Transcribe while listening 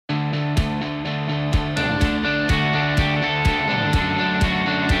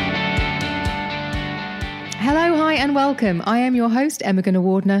and welcome. I am your host, Emma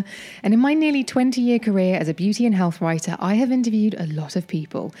Gunnar-Wardner, and in my nearly 20-year career as a beauty and health writer, I have interviewed a lot of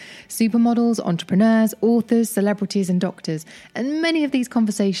people: supermodels, entrepreneurs, authors, celebrities, and doctors. And many of these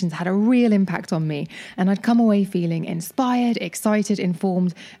conversations had a real impact on me, and I'd come away feeling inspired, excited,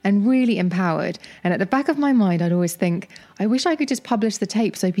 informed, and really empowered. And at the back of my mind, I'd always think, I wish I could just publish the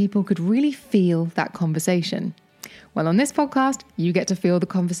tape so people could really feel that conversation. Well, on this podcast, you get to feel the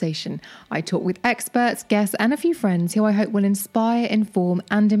conversation. I talk with experts, guests, and a few friends who I hope will inspire, inform,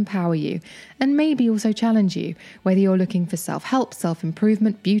 and empower you, and maybe also challenge you, whether you're looking for self-help,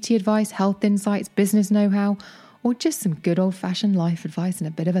 self-improvement, beauty advice, health insights, business know-how, or just some good old-fashioned life advice and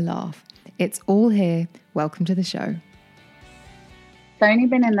a bit of a laugh. It's all here. Welcome to the show. It's only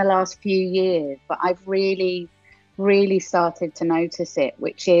been in the last few years, but I've really started to notice it,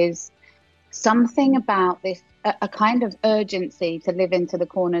 which is something about this, a kind of urgency to live into the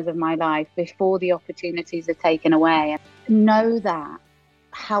corners of my life before the opportunities are taken away. And know that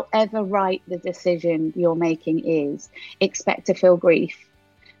however right the decision you're making is, expect to feel grief.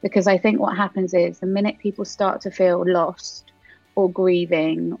 Because I think what happens is the minute people start to feel lost or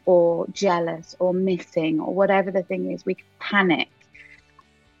grieving or jealous or missing or whatever the thing is, we panic.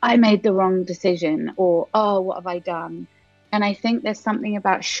 I made the wrong decision, or, oh, what have I done? And I think there's something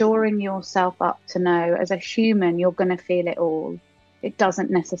about shoring yourself up to know as a human, you're going to feel it all. It doesn't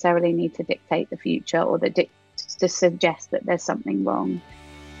necessarily need to dictate the future or to suggest that there's something wrong.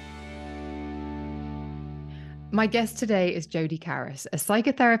 My guest today is Jodie Cariss, a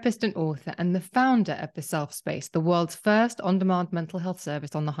psychotherapist and author and the founder of The Self Space, the world's first on-demand mental health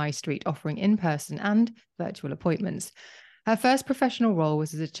service on the high street, offering in-person and virtual appointments. Her first professional role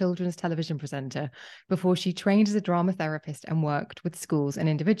was as a children's television presenter before she trained as a drama therapist and worked with schools and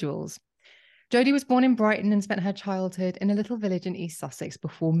individuals. Jodie was born in Brighton and spent her childhood in a little village in East Sussex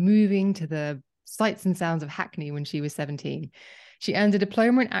before moving to the sights and sounds of Hackney when she was 17. She earned a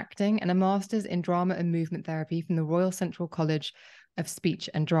diploma in acting and a master's in drama and movement therapy from the Royal Central College of Speech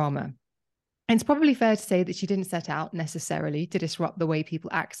and Drama. It's probably fair to say that she didn't set out necessarily to disrupt the way people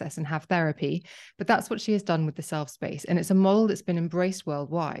access and have therapy, but that's what she has done with the Self Space, and it's a model that's been embraced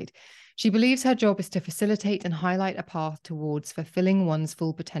worldwide. She believes her job is to facilitate and highlight a path towards fulfilling one's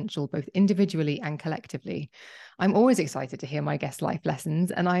full potential, both individually and collectively. I'm always excited to hear my guest life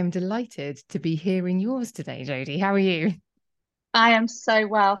lessons, and I am delighted to be hearing yours today, Jodie. How are you? I am so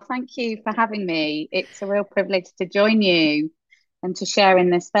well. Thank you for having me. It's a real privilege to join you and to share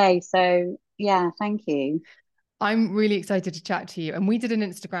in this space. So yeah, thank you. I'm really excited to chat to you. And we did an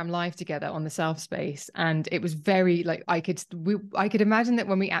Instagram live together on the Self Space, and it was very like I could imagine that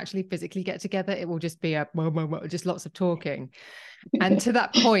when we actually physically get together, it will just be just lots of talking. And to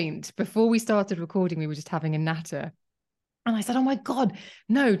that point, before we started recording, we were just having a natter. And I said, "Oh my God,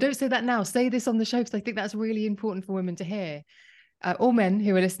 no, don't say that now. Say this on the show, because I think that's really important for women to hear." Or men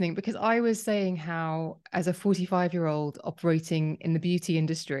who are listening, because I was saying how, as a 45-year-old operating in the beauty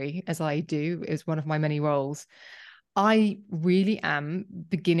industry, as I do, is one of my many roles, I really am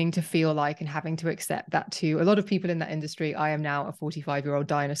beginning to feel like and having to accept that to a lot of people in that industry, I am now a 45-year-old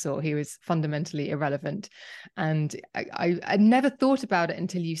dinosaur who is fundamentally irrelevant. And I never thought about it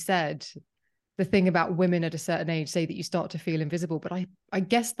until you said the thing about women at a certain age say that you start to feel invisible, but I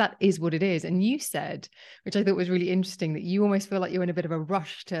guess that is what it is. And you said, which I thought was really interesting, that you almost feel like you're in a bit of a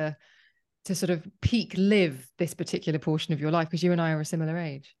rush to sort of peak live this particular portion of your life, because you and I are a similar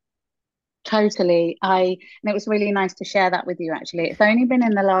age. Totally. And it was really nice to share that with you, actually. It's only been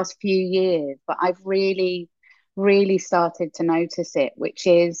in the last few years, but I've really started to notice it, which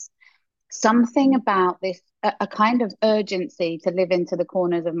is something about this, a kind of urgency to live into the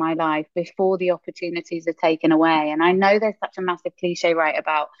corners of my life before the opportunities are taken away. And I know there's such a massive cliche, right,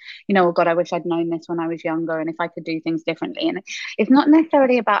 about, oh God, I wish I'd known this when I was younger and if I could do things differently. And it's not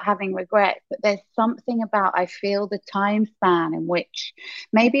necessarily about having regrets, but there's something about, I feel, the time span in which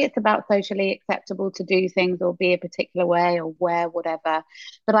maybe it's about socially acceptable to do things or be a particular way or wear whatever.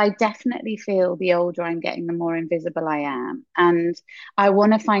 But I definitely feel the older I'm getting, the more invisible I am. And I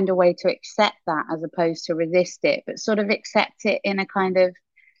want to find a way to accept that as opposed to resist it, but sort of accept it in a kind of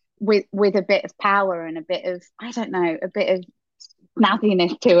with a bit of power and a bit of, I don't know, a bit of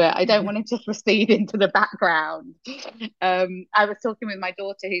snazziness to it. I don't want to just recede into the background. I was talking with my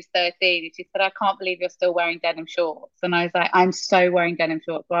daughter who's 13, and she said, I can't believe you're still wearing denim shorts. And I was like, I'm so wearing denim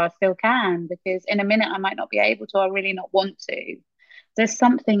shorts. Well, I still can, because in a minute I might not be able to, I really not want to. There's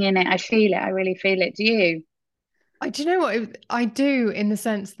something in it. I feel it. I really feel it. Do you? Do you know what I do, in the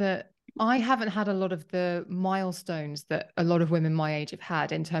sense that I haven't had a lot of the milestones that a lot of women my age have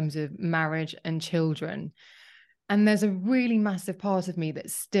had in terms of marriage and children. And there's a really massive part of me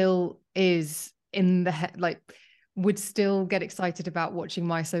that still is in the head, like would still get excited about watching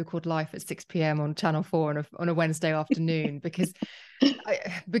My So-Called Life at 6 p.m. on Channel 4 on a Wednesday afternoon, because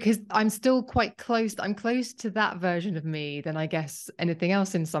I'm still quite close. I'm close to that version of me than I guess anything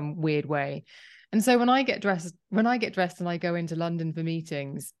else in some weird way. And so when I get dressed and I go into London for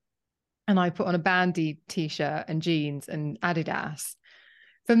meetings and I put on a bandy t-shirt and jeans and Adidas,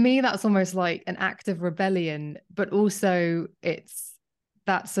 for me, that's almost like an act of rebellion, but also it's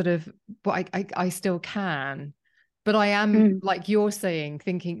that sort of, but I still can. But I am, like you're saying,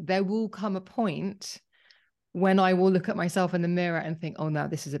 thinking there will come a point when I will look at myself in the mirror and think, oh, no,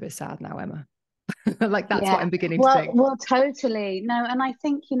 this is a bit sad now, Emma. Like that's what Yeah. I'm beginning to Well, think. well, totally. No, and I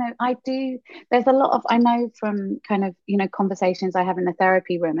think, I do, there's a lot of, I know from kind of, conversations I have in the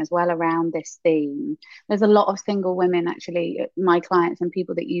therapy room as well around this theme. There's a lot of single women, actually, my clients and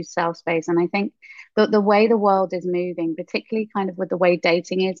people that use self space. And I think that the way the world is moving, particularly kind of with the way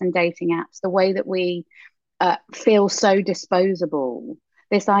dating is and dating apps, the way that we feel so disposable.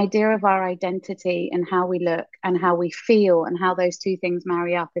 This idea of our identity and how we look and how we feel and how those two things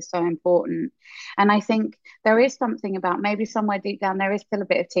marry up is so important. And I think there is something about, maybe somewhere deep down there is still a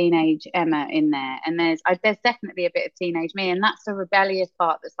bit of teenage Emma in there, and there's definitely a bit of teenage me, and that's the rebellious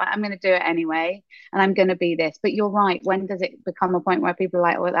part that's like, I'm going to do it anyway, and I'm going to be this. But you're right. When does it become a point where people are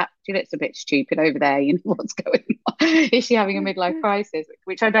like, well, that she looks a bit stupid over there? What's going on? Is she having a midlife crisis?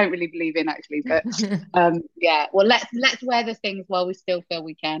 Which I don't really believe in, actually, but yeah, well, let's wear the things while we still feel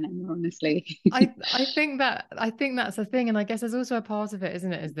we can, and honestly. I think that's a thing. And I guess there's also a part of it,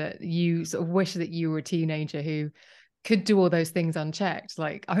 isn't it, is that you sort of wish that you were a teenager who could do all those things unchecked.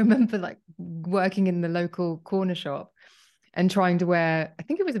 Like I remember like working in the local corner shop and trying to wear, I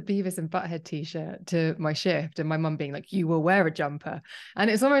think it was a Beavis and Butthead t-shirt to my shift, and my mum being like, you will wear a jumper. And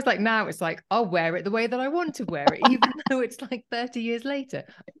it's almost like now it's like, I'll wear it the way that I want to wear it, even though it's like 30 years later.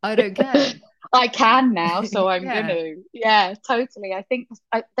 I don't care. I can now, so I'm Yeah. gonna. Yeah, totally. I think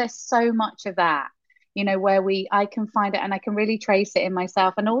there's so much of that, where I can find it and I can really trace it in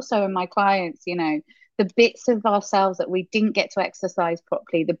myself and also in my clients, the bits of ourselves that we didn't get to exercise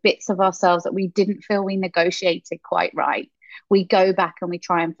properly, the bits of ourselves that we didn't feel we negotiated quite right. We go back and we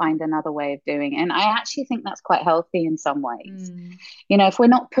try and find another way of doing it. And I actually think that's quite healthy in some ways. If we're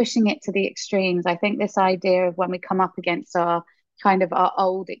not pushing it to the extremes, I think this idea of when we come up against our kind of our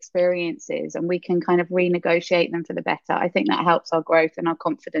old experiences and we can kind of renegotiate them for the better, I think that helps our growth and our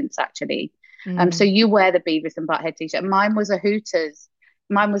confidence, actually. So you wear the Beavis and Butthead t-shirt. Mine was a Hooters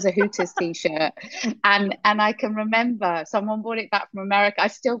t-shirt, and I can remember someone brought it back from America. I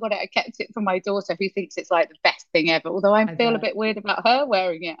still got it. I kept it for my daughter, who thinks it's like the best thing ever. Although I feel a bit weird about her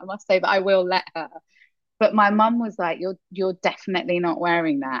wearing it, I must say, but I will let her. But my mum was like, "You're definitely not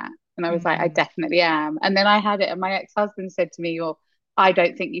wearing that," and I was like, "I definitely am." And then I had it, and my ex-husband said to me, I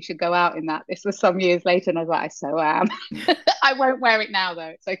don't think you should go out in that." This was some years later, and I was like, "I so am." I won't wear it now,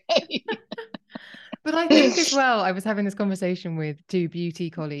 though. It's okay. But I think as well, I was having this conversation with two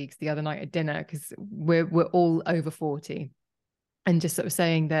beauty colleagues the other night at dinner, because we're all over 40, and just sort of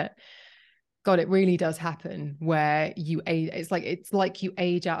saying that, God, it really does happen where you age. It's like you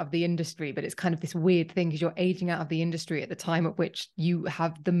age out of the industry, but it's kind of this weird thing because you're aging out of the industry at the time at which you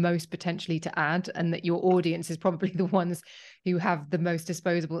have the most potentially to add, and that your audience is probably the ones who have the most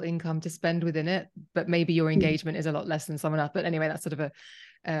disposable income to spend within it. But maybe your engagement is a lot less than someone else. But anyway, that's sort of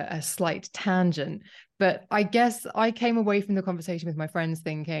a slight tangent. But I guess I came away from the conversation with my friends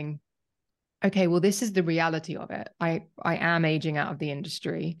thinking, okay, well, this is the reality of it. I am aging out of the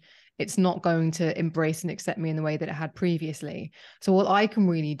industry. It's not going to embrace and accept me in the way that it had previously. So what I can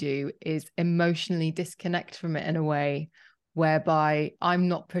really do is emotionally disconnect from it in a way whereby I'm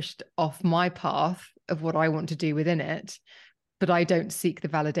not pushed off my path of what I want to do within it, but I don't seek the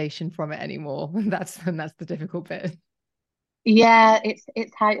validation from it anymore. That's the difficult bit. Yeah, it's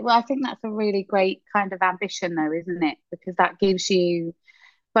how, well, I think that's a really great kind of ambition, though, isn't it? Because that gives you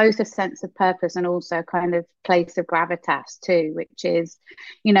both a sense of purpose and also kind of place of gravitas too, which is,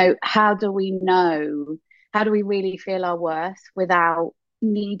 how do we know, how do we really feel our worth without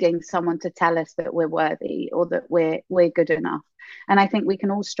needing someone to tell us that we're worthy or that we're good enough? And I think we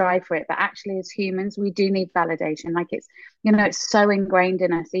can all strive for it, but actually as humans we do need validation. Like it's so ingrained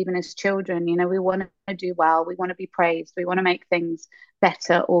in us, even as children. We want to do well, we want to be praised, we want to make things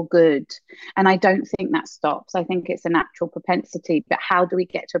better or good. And I don't think that stops. I think it's a natural propensity, but how do we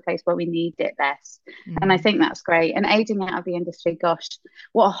get to a place where we need it less? And I think that's great. And aging out of the industry, gosh,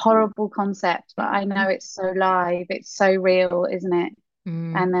 what a horrible concept, but I know it's so live, it's so real, isn't it?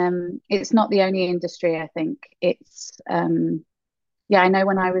 And it's not the only industry. I think it's yeah, I know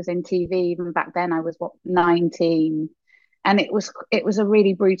when I was in TV, even back then, I was 19, And it was a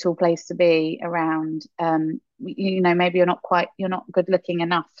really brutal place to be around. Maybe you're not good looking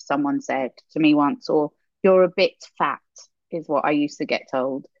enough, someone said to me once, or you're a bit fat, is what I used to get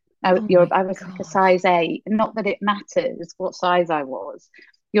told. Oh my I was like a gosh. size 8. Not that it matters what size I was.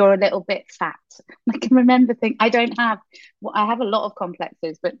 You're a little bit fat. I can remember thinking, I have a lot of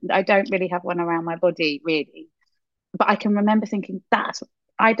complexes, but I don't really have one around my body, really. But I can remember thinking, that's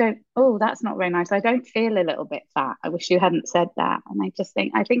not very nice. I don't feel a little bit fat. I wish you hadn't said that. And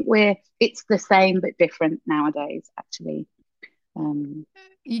I think it's the same but different nowadays, actually.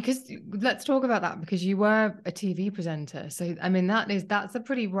 Because let's talk about that, because you were a TV presenter. So I mean, that's a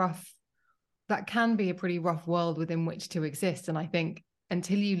pretty rough, that can be a pretty rough world within which to exist. And I think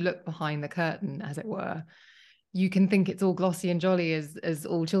until you look behind the curtain, as it were, you can think it's all glossy and jolly, as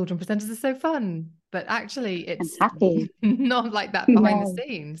all children presenters are so fun. But actually And it's happy. not like that behind the No.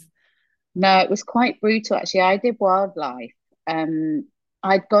 scenes. No, it was quite brutal actually. I did wildlife.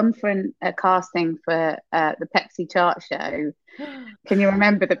 I'd gone for a casting for the Pepsi chart show. Can you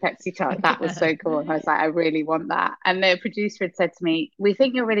remember the Pepsi chart? That was so cool. I was like, I really want that. And the producer had said to me, "We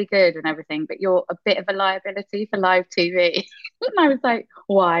think you're really good and everything, but you're a bit of a liability for live TV." And I was like,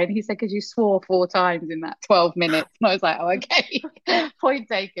 "Why?" And he said, "Because you swore 4 times in that 12 minutes." And I was like, "Oh, okay, point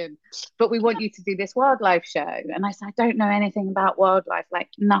taken. But we want you to do this wildlife show." And I said, "I don't know anything about wildlife, like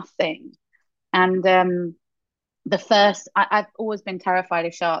nothing." And I've always been terrified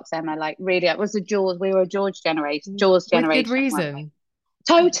of sharks, Emma. Like really, it was a Jaws. We were a Jaws With good generation, weren't we? reason.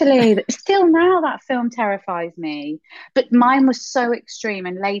 Totally. Still now that film terrifies me. But mine was so extreme.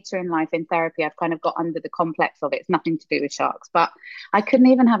 And later in life in therapy, I've kind of got under the complex of it. It's nothing to do with sharks. But I couldn't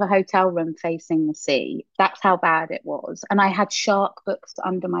even have a hotel room facing the sea. That's how bad it was. And I had shark books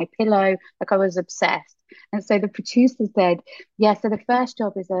under my pillow. Like I was obsessed. And so the producer said, yeah, so the first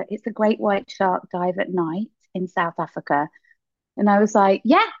job it's a great white shark dive at night in South Africa. And I was like,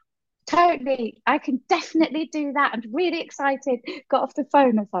 yeah, totally. I can definitely do that. I'm really excited. Got off the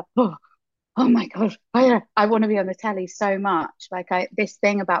phone. I was like, oh my God. I want to be on the telly so much. This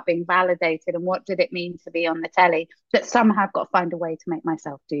thing about being validated and what did it mean to be on the telly, that somehow I've got to find a way to make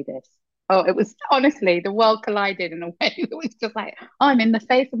myself do this. Oh, it was honestly, the world collided in a way. It was just like, I'm in the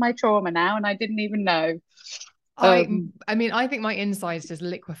face of my trauma now and I didn't even know. I Um, I mean, I think my insides just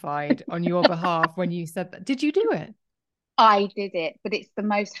liquefied on your behalf when you said that. Did you do it? I did it, but it's the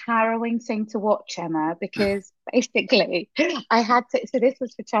most harrowing thing to watch, Emma, because basically I had to. So this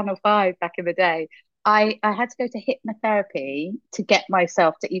was for Channel 5 back in the day. I had to go to hypnotherapy to get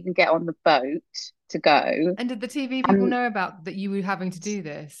myself to even get on the boat to go. And did the TV people And know about that you were having to do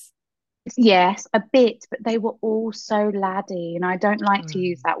this? yes, a bit, but they were all so laddie. And I don't like to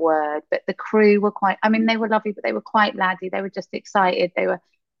use Mm. that word, but the crew were quite, I mean, they were lovely, but they were quite laddie. They were just excited. They were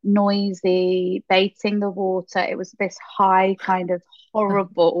noisy, baiting the water. It was this high kind of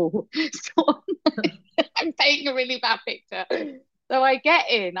horrible sort of, I'm painting a really bad picture. So I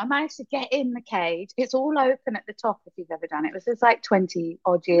managed to get in the cage. It's all open at the top if you've ever done it. It was like 20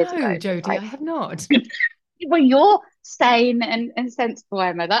 odd years ago. No, So it's Jodie, like I have not. well, you're sane and sensible,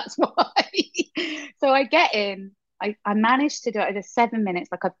 Emma. That's why. So I get in. I managed to do it in 7 minutes.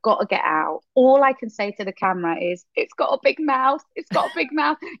 Like I've got to get out. All I can say to the camera is, "It's got a big mouth. It's got a big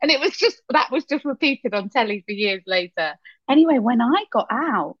mouth." And that was just repeated on telly for years later. Anyway, when I got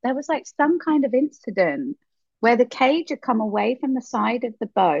out, there was like some kind of incident where the cage had come away from the side of the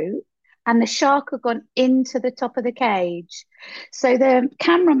boat and the shark had gone into the top of the cage. So the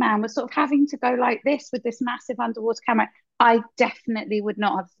cameraman was sort of having to go like this with this massive underwater camera. I definitely would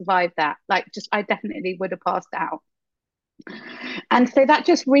not have survived that. I definitely would have passed out. And so that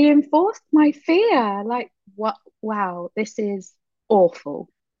just reinforced my fear. Like, what? Wow, this is awful.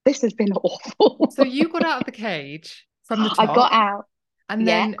 This has been awful. So you got out of the cage from the I got top, out. and Yeah,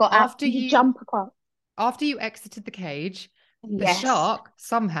 then got out. You jump across. after you exited the cage, the Yes. shark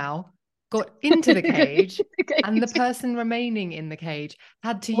somehow got into the cage, and the person remaining in the cage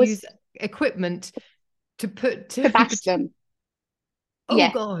had to use Was equipment to put to Sebastian. oh Yeah.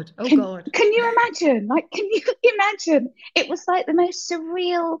 god, oh Can god. can you imagine? Like, can you imagine? It was like the most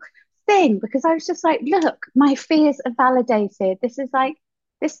surreal thing because I was just like, look, my fears are validated. This is like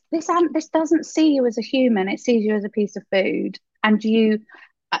this doesn't see you as a human, it sees you as a piece of food. And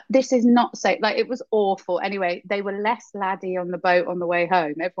this is not safe. Like it was awful. Anyway, they were less laddie on the boat on the way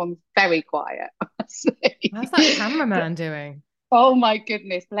home. Everyone's very quiet, honestly. How's that But cameraman doing? oh my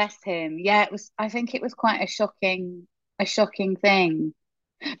goodness, bless him. Yeah, it was I think it was quite a shocking thing.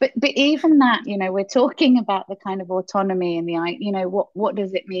 But even that, we're talking about the kind of autonomy and what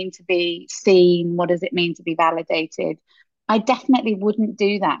does it mean to be seen? What does it mean to be validated? I definitely wouldn't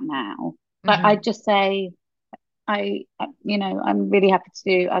do that now. Like Mm-hmm. I'd just say, I'm really happy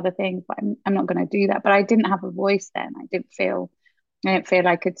to do other things, but I'm not going to do that. But I didn't have a voice then. I didn't feel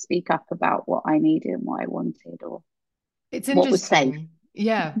I could speak up about what I needed and what I wanted or It's what was safe. interesting.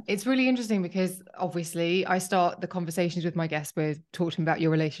 Yeah, it's really interesting because obviously I start the conversations with my guests with talking about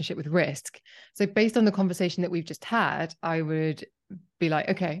your relationship with risk. So based on the conversation that we've just had, I would be like,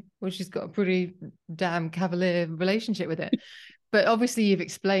 okay, well, she's got a pretty damn cavalier relationship with it. But obviously you've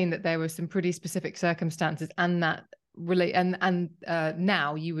explained that there were some pretty specific circumstances and that relate and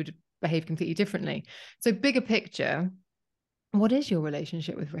now you would behave completely differently. So bigger picture, what is your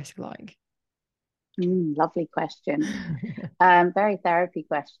relationship with risk like? Lovely question. Very therapy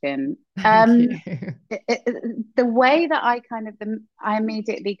question. Thank you. The way that I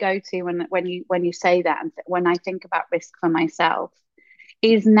immediately go to when you say that, and when I think about risk for myself,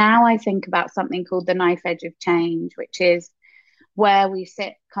 is now I think about something called the knife edge of change, which is where we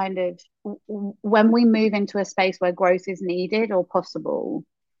sit kind of when we move into a space where growth is needed or possible,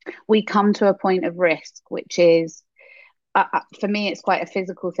 we come to a point of risk, which is for me, it's quite a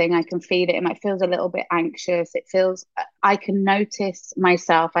physical thing. I can feel it. It feels a little bit anxious. It feels I can notice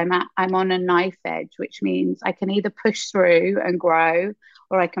myself. I'm on a knife edge, which means I can either push through and grow,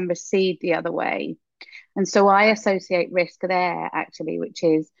 or I can recede the other way. And so I associate risk there actually, which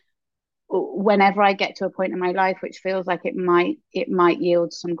is whenever I get to a point in my life which feels like it might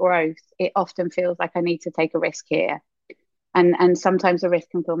yield some growth, it often feels like I need to take a risk here. And sometimes the risk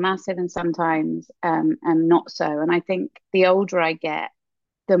can feel massive and sometimes and not so. And I think the older I get,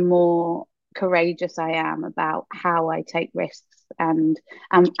 the more courageous I am about how I take risks and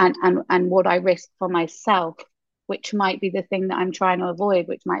what I risk for myself, which might be the thing that I'm trying to avoid,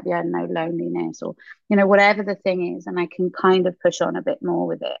 which might be, I don't know, loneliness or, whatever the thing is. And I can kind of push on a bit more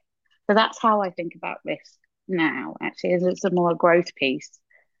with it. So that's how I think about risk now, actually, is it's a more growth piece.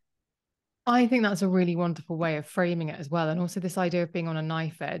 I think that's a really wonderful way of framing it as well. And also this idea of being on a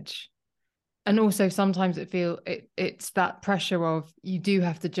knife edge. And also sometimes it's that pressure of you do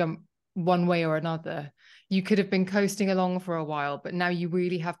have to jump one way or another. You could have been coasting along for a while, but now you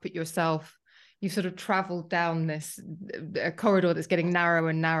really have put yourself, you've sort of traveled down this a corridor that's getting narrower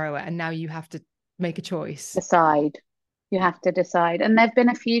and narrower, and now you have to make a choice. Decide. You have to decide. And there've been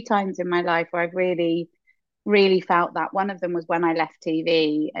a few times in my life where I've really, really felt that. One of them was when I left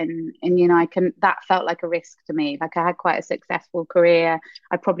TV, and that felt like a risk to me. Like I had quite a successful career.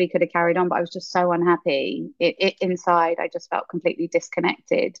 I probably could have carried on, but I was just so unhappy. It inside, I just felt completely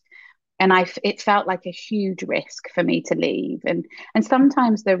disconnected. And it felt like a huge risk for me to leave. And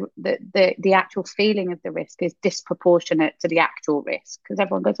sometimes the actual feeling of the risk is disproportionate to the actual risk because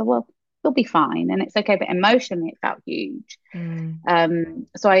everyone goes, oh well, you'll be fine and it's okay. But emotionally it felt huge. Mm.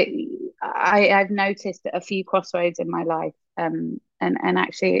 So I've noticed a few crossroads in my life. And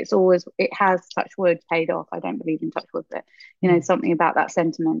actually it has, touch wood, paid off. I don't believe in touch wood, but something about that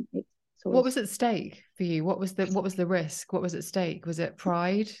sentiment. What was at stake for you? What was the risk? What was at stake? Was it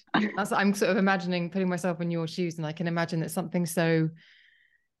pride? I'm sort of imagining, putting myself in your shoes, and I can imagine that something so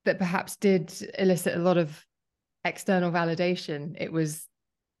that perhaps did elicit a lot of external validation, it was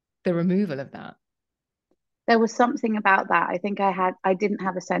the removal of that. There was something about that. I think I didn't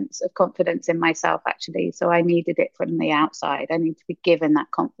have a sense of confidence in myself actually. So I needed it from the outside. I need to be given that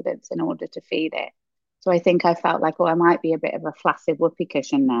confidence in order to feed it. So I think I felt like, oh, I might be a bit of a flaccid whoopee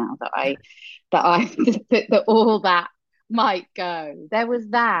cushion now that all that might go. There was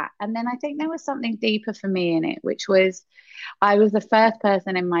that. And then I think there was something deeper for me in it, which was I was the first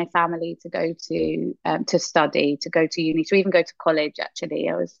person in my family to go to study, to go to uni, to even go to college. Actually,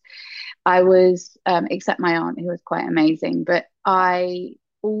 I was except my aunt, who was quite amazing. But I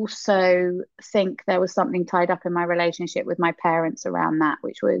also think there was something tied up in my relationship with my parents around that,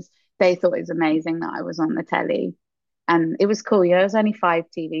 which was they thought it was amazing that I was on the telly, and it was cool. There was only 5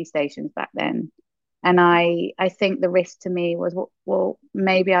 TV stations back then. And I think the risk to me was, well,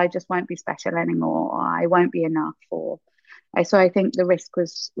 maybe I just won't be special anymore, or I won't be enough, so I think the risk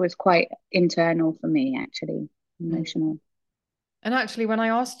was quite internal for me, actually, emotional. And actually, when I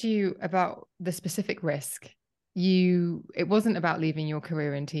asked you about the specific risk, it wasn't about leaving your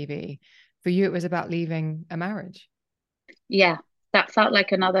career in TV. For you, it was about leaving a marriage. Yeah, that felt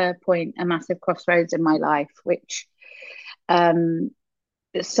like another point, a massive crossroads in my life, which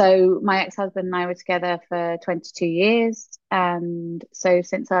so my ex-husband and I were together for 22 years. And so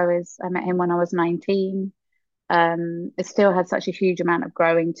since I met him when I was 19, it still had such a huge amount of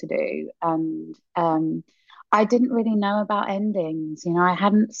growing to do. And I didn't really know about endings. I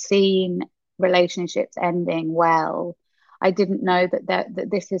hadn't seen relationships ending well. I didn't know that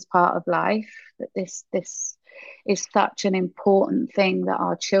this is part of life, that this is such an important thing that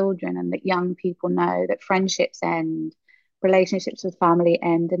our children and that young people know that friendships end, relationships with family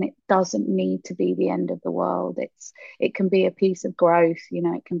end, and it doesn't need to be the end of the world. It can be a piece of growth, you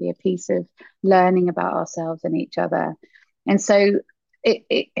know, it can be a piece of learning about ourselves and each other. And so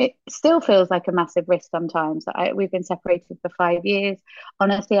it still feels like a massive risk sometimes. We've been separated for 5 years.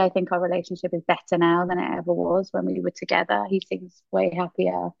 Honestly, I think our relationship is better now than it ever was when we were together. He seems way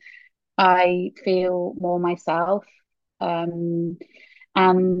happier. I feel more myself. Um,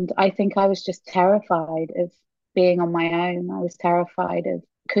 and I think I was just terrified of being on my own. I was terrified of,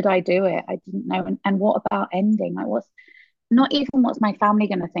 could I do it? I didn't know. And what about ending? Like, not even what's my family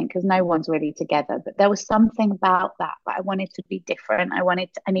going to think, because no one's really together, but there was something about that. But I wanted to be different.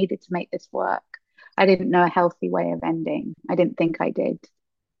 I needed to make this work. I didn't know a healthy way of ending. I didn't think I did.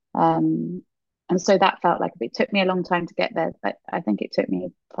 Um, and so that felt like it took me a long time to get there, but I think it took me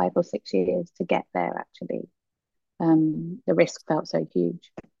 5 or 6 years to get there, actually. The risk felt so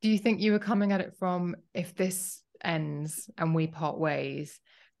huge. Do you think you were coming at it from, if this ends and we part ways,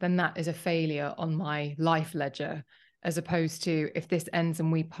 then that is a failure on my life ledger, as opposed to, if this ends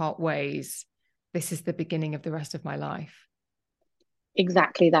and we part ways, this is the beginning of the rest of my life?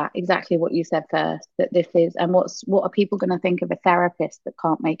 Exactly that, exactly what you said first, that this is, and what are people going to think of a therapist that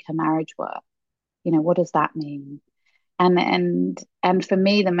can't make her marriage work? You know, what does that mean? And for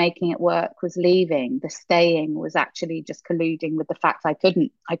me, the making it work was leaving. The staying was actually just colluding with the fact I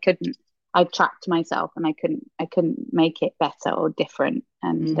trapped myself and I couldn't make it better or different.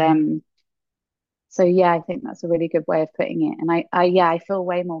 And so yeah, I think that's a really good way of putting it. And I feel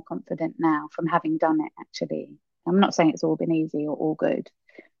way more confident now from having done it, actually. I'm not saying it's all been easy or all good,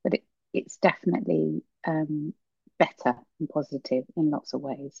 but it's definitely better and positive in lots of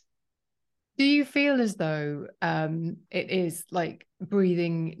ways. Do you feel as though it is like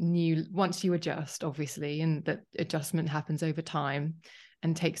breathing new, once you adjust, obviously, and that adjustment happens over time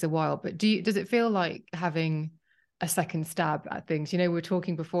and takes a while, but does it feel like having a second stab at things? You know, we were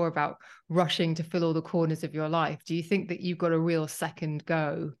talking before about rushing to fill all the corners of your life. Do you think that you got a real second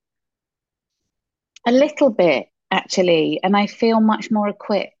go? A little bit, actually, and I feel much more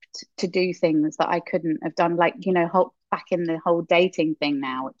equipped to do things that I couldn't have done, like, you know, back in the whole dating thing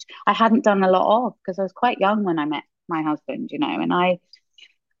now, which I hadn't done a lot of because I was quite young when I met my husband, you know, and I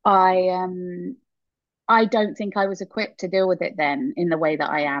I don't think I was equipped to deal with it then in the way that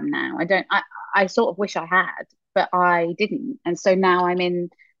I am now. I sort of wish I had, but I didn't. And so now I'm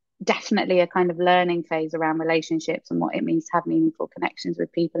in definitely a kind of learning phase around relationships and what it means to have meaningful connections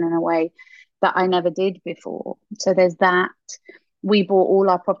with people in a way that I never did before. So there's that. We bought all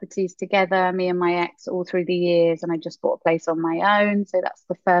our properties together, me and my ex, all through the years, and I just bought a place on my own. So that's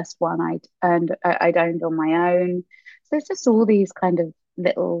the first one I'd owned on my own. So it's just all these kind of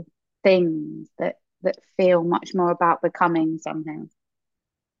little things that feel much more about becoming somehow.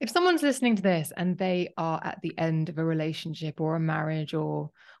 If someone's listening to this and they are at the end of a relationship or a marriage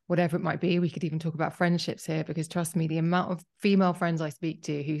or whatever it might be, we could even talk about friendships here, because trust me, the amount of female friends I speak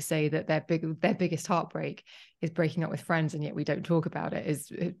to who say that their biggest heartbreak is breaking up with friends, and yet we don't talk about it,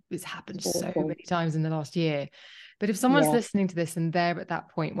 it's happened so Awful. many times in the last year. But if someone's Yeah. listening to this and they're at that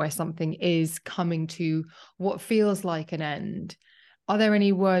point where something is coming to what feels like an end, are there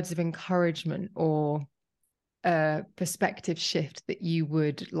any words of encouragement or a perspective shift that you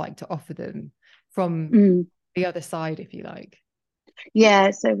would like to offer them from Mm. the other side, if you like? Yeah,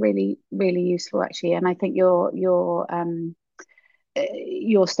 so really, really useful actually. And I think your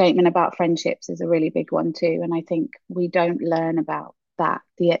statement about friendships is a really big one too. And I think we don't learn about that,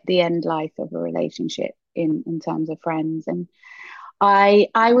 the end life of a relationship in terms of friends. And I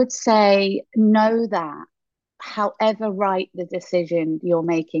would say know that however right the decision you're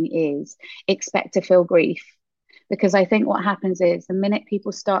making is, expect to feel grief. Because I think what happens is the minute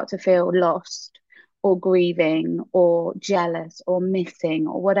people start to feel lost or grieving or jealous or missing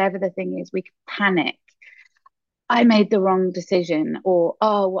or whatever the thing is, we panic. I made the wrong decision, or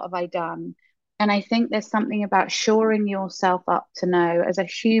oh, what have I done? And I think there's something about shoring yourself up to know as a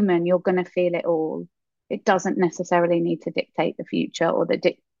human, you're going to feel it all. It doesn't necessarily need to dictate the future or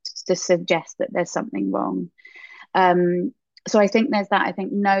to suggest that there's something wrong. Um, so I think there's that. I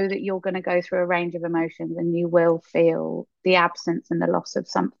think know that you're going to go through a range of emotions and you will feel the absence and the loss of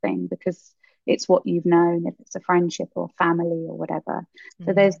something because it's what you've known, if it's a friendship or family or whatever.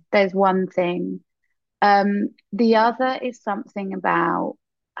 So there's one thing. The other is something about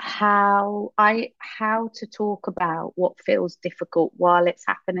how to talk about what feels difficult while it's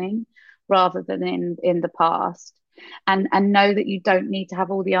happening rather than in the past, and know that you don't need to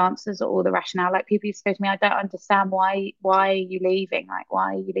have all the answers or all the rationale. Like, people used to say to me, I don't understand why are you leaving, like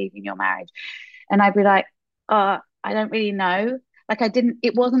why are you leaving your marriage? And I'd be like, I don't really know. Like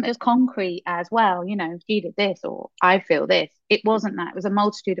it wasn't as concrete as, well, he did this or I feel this. It wasn't that. It was a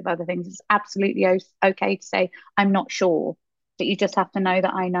multitude of other things. It's absolutely okay to say, I'm not sure, but you just have to know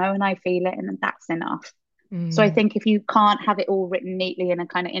that I know and I feel it, and that's enough. So I Mm, think if you can't have it all written neatly in a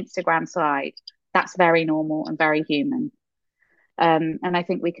kind of Instagram slide, that's very normal and very human. And I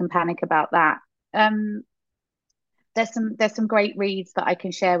think we can panic about that. Um, there's some great reads that I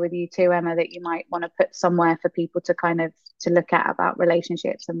can share with you too, Emma, that you might want to put somewhere for people to kind of to look at about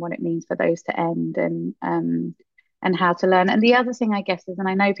relationships and what it means for those to end, and how to learn. And the other thing, I guess, is, and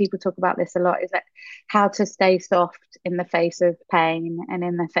I know people talk about this a lot, is that how to stay soft in the face of pain and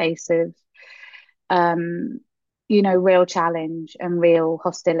in the face of um real challenge and real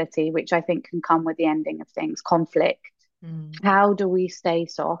hostility, which I think can come with the ending of things, conflict. mm, How do we stay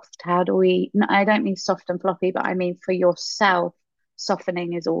soft? How do we, no, I don't mean soft and floppy, but I mean for yourself,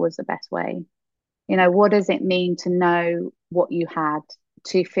 softening is always the best way. What does it mean to know what you had,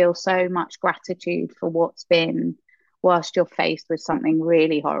 to feel so much gratitude for what's been, whilst you're faced with something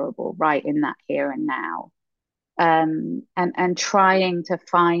really horrible right in that here and now? And trying to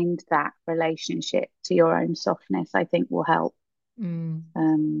find that relationship to your own softness, I think will help. mm,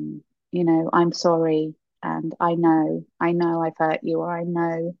 um, I'm sorry, and I know I've hurt you, or I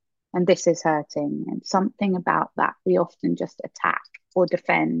know, and this is hurting. And something about that, we often just attack or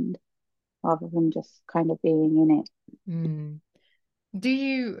defend rather than just kind of being in it. mm. Do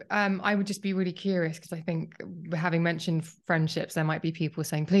you, I would just be really curious, because I think, having mentioned friendships, there might be people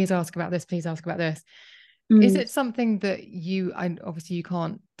saying, please ask about this, please ask about this. Is Mm, it something that obviously you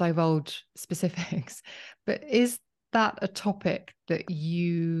can't divulge specifics, but is that a topic that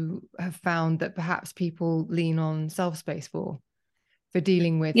you have found that perhaps people lean on self space for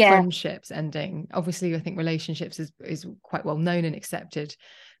dealing with yeah. friendships ending? Obviously, I think relationships is quite well known and accepted,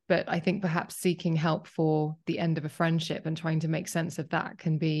 but I think perhaps seeking help for the end of a friendship and trying to make sense of that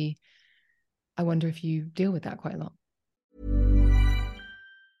can be, I wonder if you deal with that quite a lot.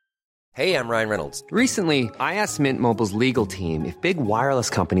 Hey, I'm Ryan Reynolds. Recently, I asked Mint Mobile's legal team if big wireless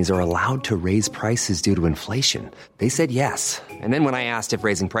companies are allowed to raise prices due to inflation. They said yes. And then when I asked if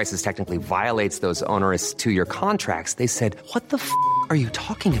raising prices technically violates those onerous two-year contracts, they said, "What the f*** are you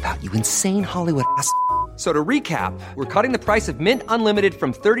talking about, you insane Hollywood ass?" So to recap, we're cutting the price of Mint Unlimited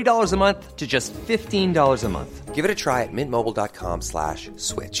from $30 a month to just $15 a month. Give it a try at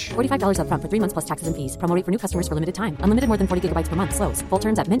mintmobile.com/switch. $45 up front for 3 months plus taxes and fees. Promo rate for new customers for limited time. Unlimited more than 40 gigabytes per month. Slows full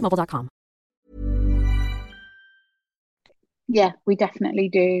terms at mintmobile.com. Yeah, we definitely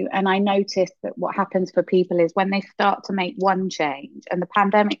do. And I noticed that what happens for people is when they start to make one change, and the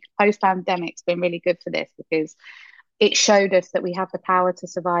post-pandemic's been really good for this, because it showed us that we have the power to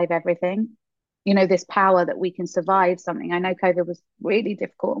survive everything. This power that we can survive something. I know COVID was really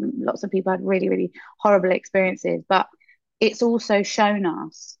difficult and lots of people had really, really horrible experiences, but it's also shown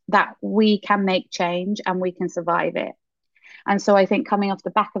us that we can make change and we can survive it. And so I think coming off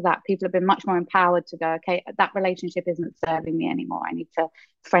the back of that, people have been much more empowered to go, okay, that relationship isn't serving me anymore. I need to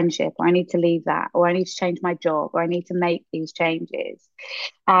friendship, or I need to leave that, or I need to change my job, or I need to make these changes.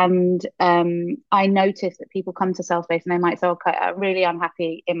 And I notice that people come to self-based and they might say, okay, I'm really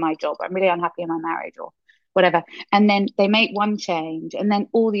unhappy in my job, I'm really unhappy in my marriage, or whatever. And then they make one change, and then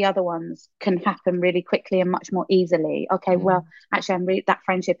all the other ones can happen really quickly and much more easily. Okay, well, actually, that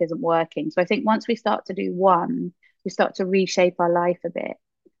friendship isn't working. So I think once we start to do one, we start to reshape our life a bit.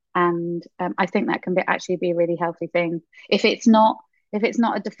 And I think that can actually be a really healthy thing. If it's not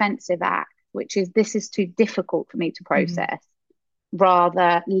a defensive act, which is, this is too difficult for me to Mm-hmm. process,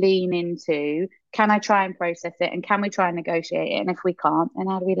 rather lean into, can I try and process it, and can we try and negotiate it? And if we can't, then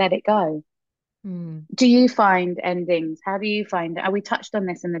how do we let it go? Mm. Do you find endings? How do you find it? We touched on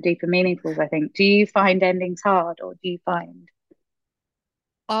this in the deeper meaningfuls, I think. Do you find endings hard, or do you find?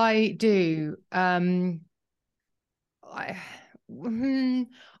 I do. I,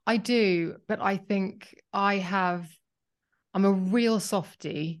 I do, but I think I'm a real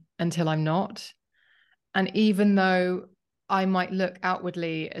softie until I'm not. And even though I might look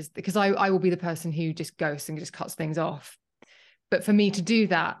outwardly as, because I will be the person who just ghosts and just cuts things off. But for me to do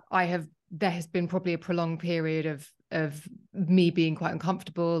that, there has been probably a prolonged period of me being quite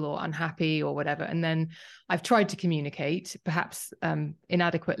uncomfortable or unhappy or whatever. And then I've tried to communicate, perhaps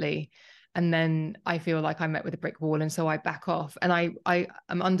inadequately. And then I feel like I'm met with a brick wall. And so I back off. And I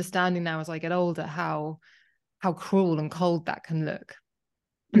am understanding now, as I get older, how cruel and cold that can look.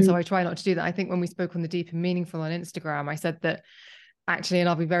 And so Mm, I try not to do that. I think when we spoke on the Deep and Meaningful on Instagram, I said that actually, and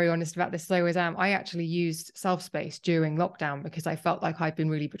I'll be very honest about this, so I always am, I actually used self space during lockdown because I felt like I'd been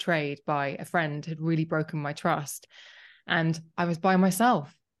really betrayed by a friend, had really broken my trust. And I was by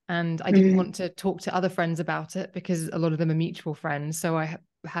myself. and I didn't want to talk to other friends about it because a lot of them are mutual friends. So I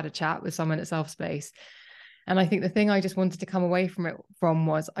had a chat with someone at Self Space. And I think the thing I just wanted to come away from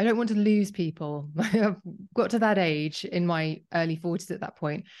was I don't want to lose people. I've got to that age in my early 40s at that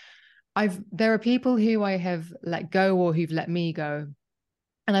point. There are people who I have let go or who've let me go.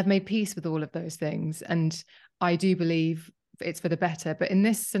 And I've made peace with all of those things. And I do believe it's for the better. But in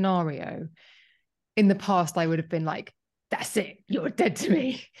this scenario, in the past, I would have been like, that's it, you're dead to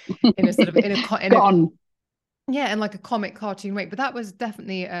me. In a sort of, Gone. Yeah, in like a comic cartoon way. But that was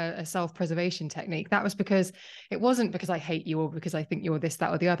definitely a self-preservation technique. That was because it wasn't because I hate you or because I think you're this,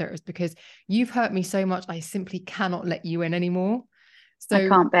 that, or the other. It was because you've hurt me so much, I simply cannot let you in anymore. So I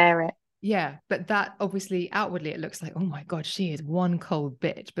can't bear it. Yeah, but that obviously outwardly it looks like, oh my God, she is one cold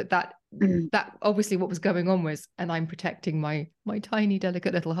bitch. But that obviously what was going on was, and I'm protecting my tiny,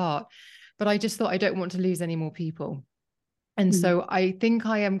 delicate little heart. But I just thought I don't want to lose any more people. And so I think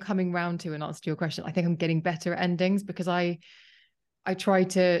I am coming round to, in answer to your question, I think I'm getting better at endings because I try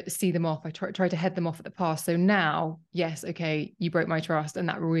to see them off. I try to head them off at the past. So now, yes, okay, you broke my trust and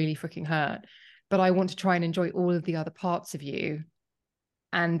that really freaking hurt. But I want to try and enjoy all of the other parts of you.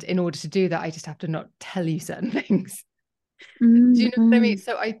 And in order to do that, I just have to not tell you certain things. Do you know what I mean?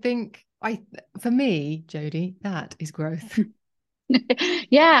 So I think for me, Jodie, that is growth.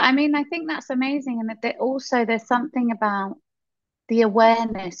 Yeah, I mean, I think that's amazing. And that also there's something about the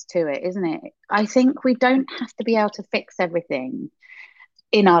awareness to it, isn't it? I think we don't have to be able to fix everything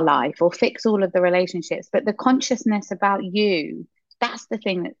in our life or fix all of the relationships, but the consciousness about you, that's the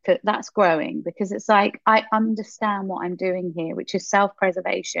thing that's growing, because it's like, I understand what I'm doing here, which is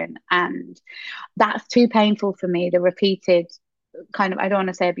self-preservation. And that's too painful for me, the repeated kind of, I don't want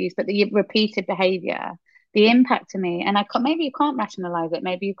to say abuse, but the repeated behavior, the impact to me. And maybe you can't rationalize it,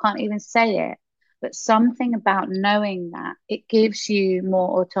 maybe you can't even say it, but something about knowing that it gives you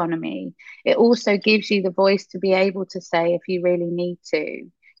more autonomy. It also gives you the voice to be able to say if you really need to.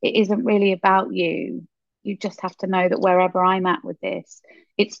 It isn't really about you. You just have to know that wherever I'm at with this,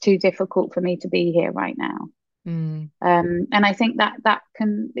 it's too difficult for me to be here right now. And I think that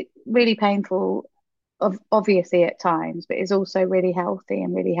can be really painful, obviously at times, but is also really healthy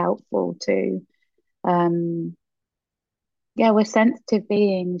and really helpful to we're sensitive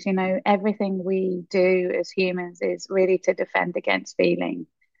beings, everything we do as humans is really to defend against feeling,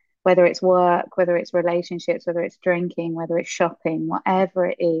 whether it's work, whether it's relationships, whether it's drinking, whether it's shopping, whatever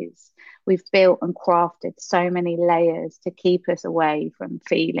it is. We've built and crafted so many layers to keep us away from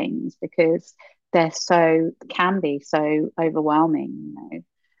feelings because can be so overwhelming.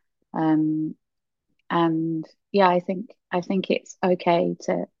 And yeah, I think it's okay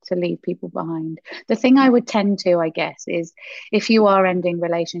to leave people behind. The thing I would tend to, I guess, is if you are ending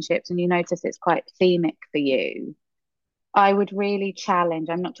relationships and you notice it's quite themic for you, I would really challenge,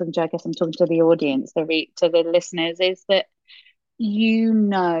 I'm not talking to you, I guess I'm talking to the audience, to the listeners, is that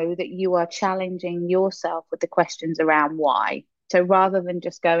that you are challenging yourself with the questions around why. So rather than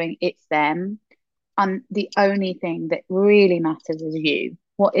just going, it's them, the only thing that really matters is you.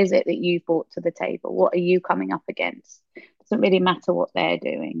 What is it that you brought to the table? What are you coming up against? It doesn't really matter what they're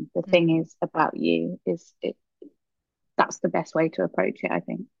doing. The thing is about you. That's the best way to approach it, I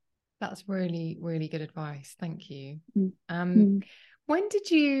think. That's really, really good advice. Thank you. When did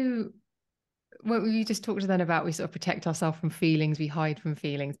you just talked then about we sort of protect ourselves from feelings, we hide from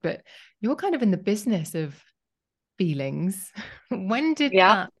feelings, but you're kind of in the business of feelings. When did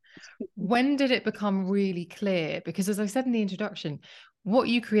it become really clear? Because as I said in the introduction, what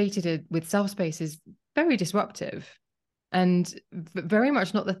you created with Self Space is very disruptive and very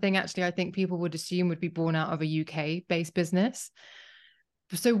much not the thing actually I think people would assume would be born out of a UK based business.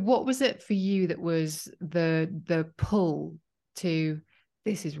 So what was it for you that was the pull to,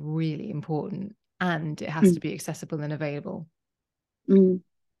 this is really important and it has to be accessible and available? You've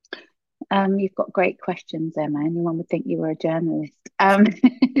got great questions there, man. Anyone would think you were a journalist.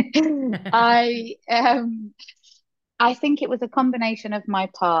 I think it was a combination of my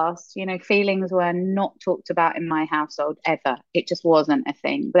past. Feelings were not talked about in my household ever. It just wasn't a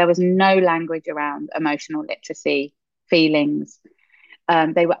thing. There was no language around emotional literacy, feelings.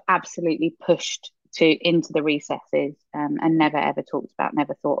 They were absolutely pushed into the recesses and never ever talked about,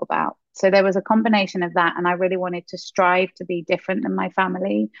 never thought about. So there was a combination of that, and I really wanted to strive to be different than my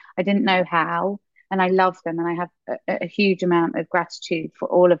family. I didn't know how, and I love them, and I have a huge amount of gratitude for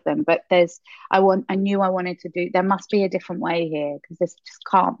all of them. But I knew I wanted to do. There must be a different way here because this just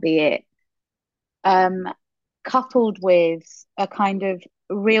can't be it. Coupled with a kind of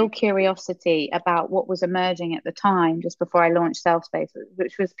real curiosity about what was emerging at the time, just before I launched Self Space,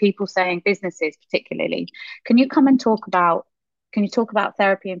 which was people saying, businesses particularly, can you come and talk about can you talk about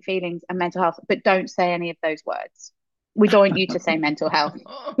therapy and feelings and mental health, but don't say any of those words. We don't want you to say mental health.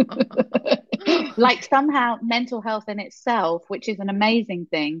 Like somehow mental health in itself, which is an amazing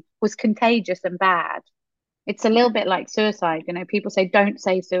thing, was contagious and bad. It's a little bit like suicide. You know, people say don't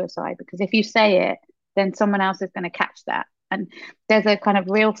say suicide because if you say it, then someone else is going to catch that. And there's a kind of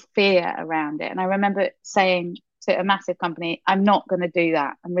real fear around it. And I remember saying to a massive company, I'm not going to do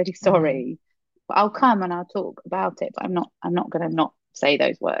that. I'm really sorry. But I'll come and I'll talk about it, but I'm not going to not say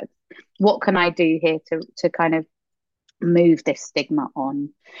those words. What can I do here to kind of move this stigma on?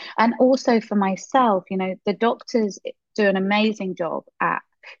 And also for myself, you know, the doctors do an amazing job at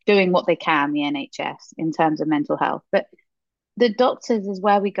doing what they can, the NHS, in terms of mental health. But the doctors is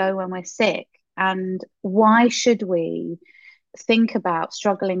where we go when we're sick. And why should we think about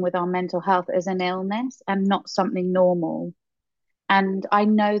struggling with our mental health as an illness and not something normal? And I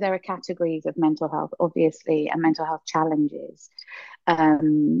know there are categories of mental health, obviously, and mental health challenges.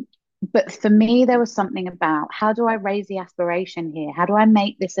 But for me, there was something about how do I raise the aspiration here? How do I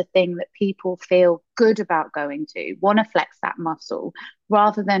make this a thing that people feel good about going to, want to flex that muscle,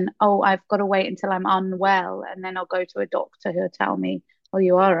 rather than, oh, I've got to wait until I'm unwell and then I'll go to a doctor who'll tell me, oh,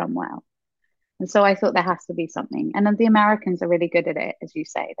 you are unwell. And so I thought there has to be something. And then the Americans are really good at it, as you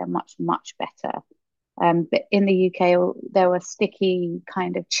say, they're much, much better. But in the UK, there were sticky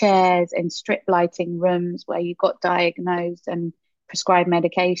kind of chairs in strip lighting rooms where you got diagnosed and prescribed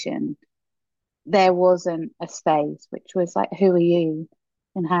medication. There wasn't a space which was like, who are you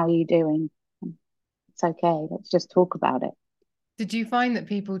and how are you doing? It's okay, let's just talk about it. Did you find that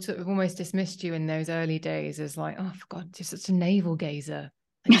people sort of almost dismissed you in those early days as like, oh, for God, you're such a navel gazer?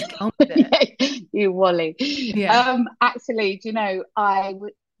 I just can't with it. Yeah, you Wally. Yeah. Actually, do you know,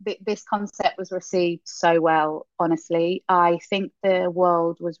 this concept was received so well, honestly. I think the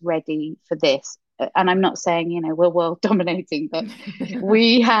world was ready for this. And I'm not saying, you know, we're world dominating, but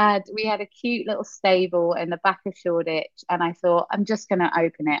we had a cute little stable in the back of Shoreditch, and I thought, I'm just going to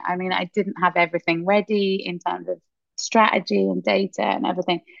open it. I mean, I didn't have everything ready in terms of strategy and data and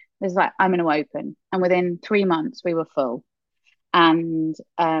everything. It was like, I'm going to open. And within 3 months, we were full. And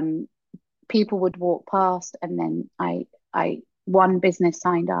people would walk past, and then I one business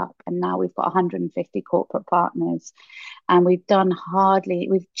signed up, and now we've got 150 corporate partners, and we've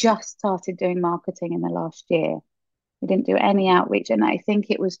just started doing marketing in the last year. We didn't do any outreach, and I think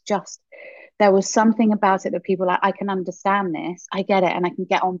it was just there was something about it that people like, I can understand this, I get it, and I can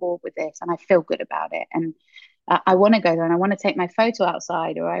get on board with this, and I feel good about it, and I want to go there and I want to take my photo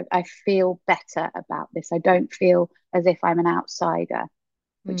outside, or I feel better about this. I don't feel as if I'm an outsider,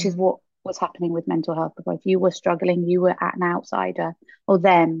 which is what was happening with mental health before. If you were struggling, you were at an outsider, or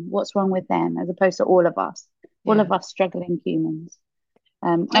them. What's wrong with them? As opposed to all of us struggling humans.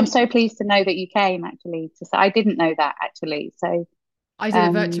 I'm so pleased to know that you came actually. I didn't know that actually. So I did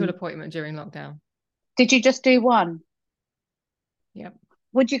a virtual appointment during lockdown. Did you just do one? Yep.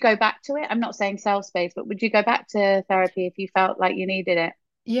 Would you go back to it? I'm not saying self space, but would you go back to therapy if you felt like you needed it?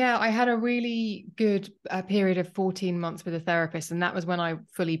 Yeah, I had a really good period of 14 months with a therapist, and that was when I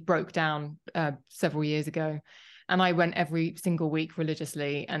fully broke down several years ago. And I went every single week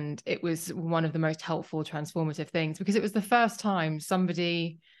religiously, and it was one of the most helpful, transformative things, because it was the first time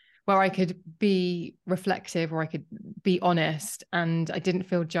somebody where I could be reflective or I could be honest, and I didn't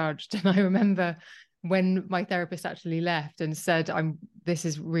feel judged. And I remember when my therapist actually left and said, this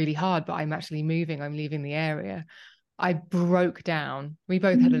is really hard, but I'm actually moving, I'm leaving the area. I broke down. We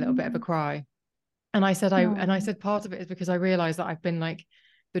both had a little bit of a cry. And I said, part of it is because I realized that I've been like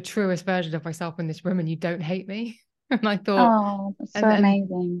the truest version of myself in this room, and you don't hate me. And I thought, oh, that's so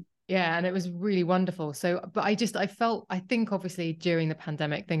amazing. Yeah. And it was really wonderful. So, but I think obviously during the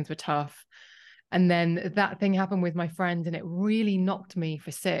pandemic, things were tough. And then that thing happened with my friend, and it really knocked me for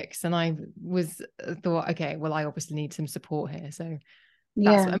 6. And I thought, okay, well, I obviously need some support here. So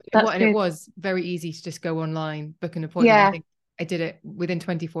it was very easy to just go online, book an appointment. I think I did it within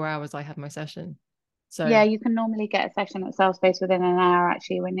 24 hours. I had my session. So yeah, you can normally get a session at Selfspace within an hour.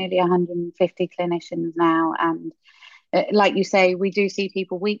 Actually, we're nearly 150 clinicians now, and like you say, we do see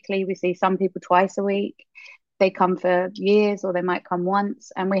people weekly. We see some people twice a week. They come for years, or they might come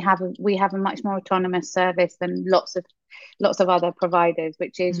once, and we have a much more autonomous service than lots of other providers,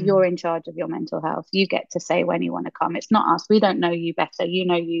 which is you're in charge of your mental health. You get to say when you want to come. It's not us. We don't know you better. You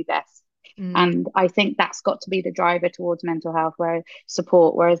know you best. And I think that's got to be the driver towards mental health,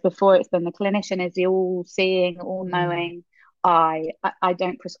 whereas before it's been the clinician is the all-seeing, all-knowing eye. I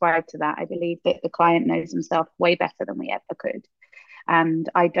don't prescribe to that. I believe that the client knows himself way better than we ever could. And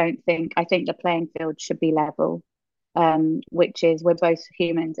I think the playing field should be level, which is we're both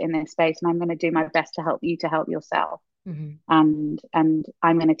humans in this space, and I'm going to do my best to help you to help yourself. Mm-hmm. and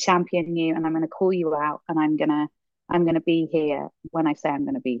I'm going to champion you, and I'm going to call you out, and I'm going to be here when I say I'm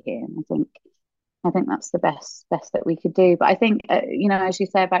going to be here. And I think that's the best that we could do. But I think, you know, as you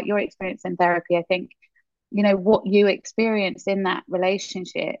say about your experience in therapy, I think, you know, what you experience in that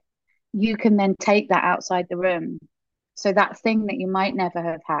relationship, you can then take that outside the room. So that thing that you might never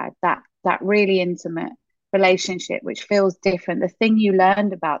have had, that really intimate relationship, which feels different, the thing you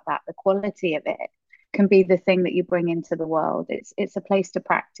learned about that, the quality of it, can be the thing that you bring into the world. It's a place to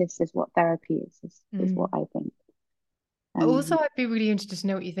practice, is what therapy is what I think. Also, I'd be really interested to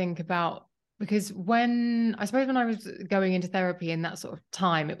know what you think about, because when I was going into therapy in that sort of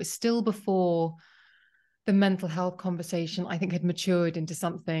time, it was still before the mental health conversation, I think, had matured into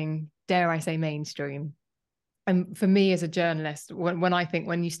something, dare I say, mainstream. And for me as a journalist,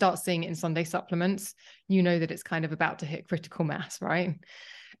 when you start seeing it in Sunday supplements, you know that it's kind of about to hit critical mass, right?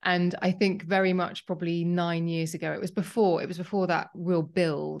 And I think very much probably 9 years ago, it was before that real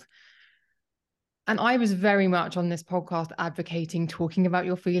build. And I was very much on this podcast advocating talking about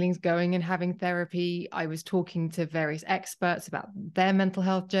your feelings, going and having therapy. I was talking to various experts about their mental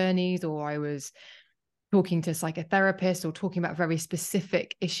health journeys, or I was talking to psychotherapists, or talking about very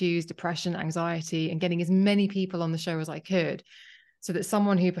specific issues, depression, anxiety, and getting as many people on the show as I could, so that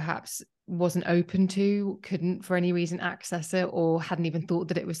someone who perhaps wasn't open to, couldn't for any reason access it, or hadn't even thought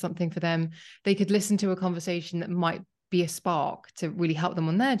that it was something for them, they could listen to a conversation that might be a spark to really help them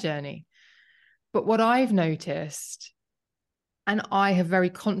on their journey. But what I've noticed, and I have very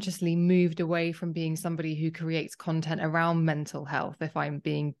consciously moved away from being somebody who creates content around mental health, if I'm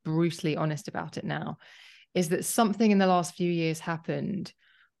being brutally honest about it now, is that something in the last few years happened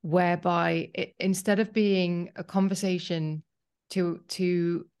whereby it, instead of being a conversation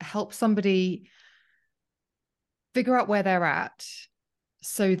to help somebody figure out where they're at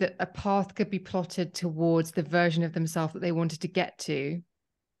so that a path could be plotted towards the version of themselves that they wanted to get to,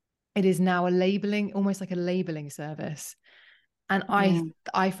 it is now a labeling, almost like a labeling service. And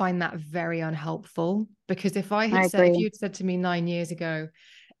I find that very unhelpful, because if you'd said to me 9 years ago,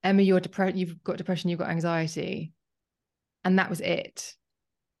 Emma, you've got depression, you've got anxiety, and that was it,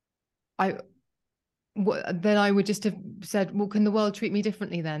 then I would just have said, well, can the world treat me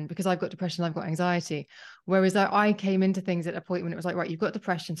differently then? Because I've got depression, I've got anxiety. Whereas I came into things at a point when it was like, right, you've got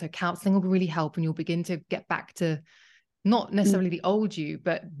depression, so counseling will really help, and you'll begin to get back to not necessarily the old you,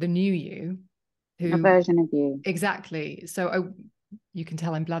 but the new you, a version of you. Exactly. So you can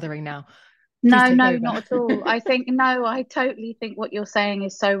tell I'm blathering now. No, not at all. I totally think what you're saying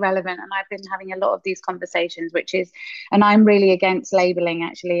is so relevant. And I've been having a lot of these conversations, and I'm really against labeling,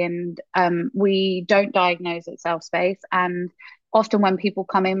 actually. And we don't diagnose at Self Space. And often when people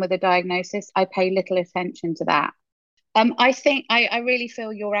come in with a diagnosis, I pay little attention to that. I really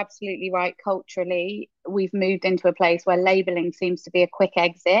feel you're absolutely right. Culturally, we've moved into a place where labeling seems to be a quick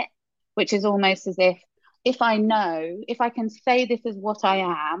exit, which is almost as if I can say this is what I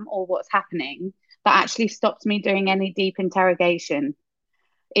am or what's happening, that actually stops me doing any deep interrogation.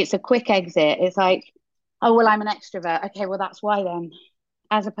 It's a quick exit. It's like, oh, well, I'm an extrovert. Okay, well, that's why then.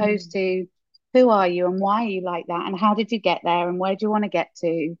 As opposed to, who are you and why are you like that? And how did you get there? And where do you want to get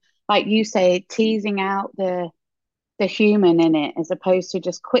to? Like you say, teasing out the human in it, as opposed to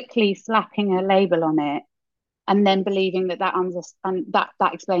just quickly slapping a label on it and then believing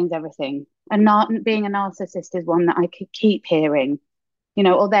that explains everything. And not being a narcissist is one that I could keep hearing, you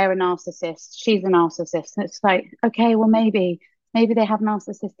know, or they're a narcissist, she's a narcissist. And it's like, okay, well, maybe they have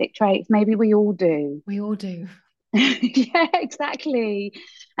narcissistic traits. Maybe we all do. Yeah, exactly.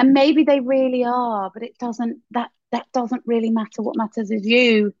 And maybe they really are, but that doesn't really matter. What matters is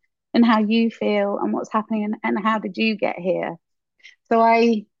you and how you feel and what's happening, and how did you get here. So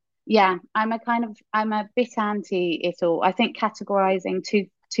I'm a bit anti it all. I think categorizing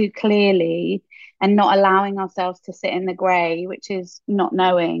too clearly and not allowing ourselves to sit in the gray, which is not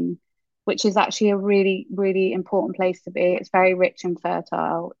knowing, which is actually a really, really important place to be. It's very rich and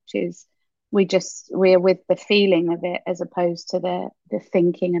fertile, which is we're with the feeling of it as opposed to the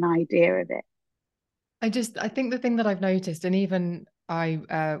thinking and idea of it. I think the thing that I've noticed, and even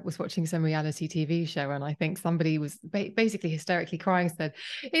I was watching some reality TV show, and I think somebody was basically hysterically crying, said,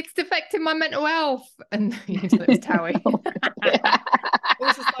 it's affecting my mental health. And you can tell it was Towie. It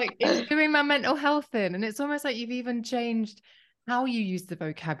was just like, it's doing my mental health in. And it's almost like you've even changed how you use the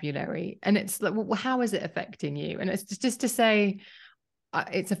vocabulary. And it's like, well, how is it affecting you? And it's just to say,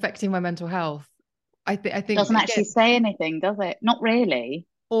 it's affecting my mental health. I think it doesn't actually say anything, does it? Not really.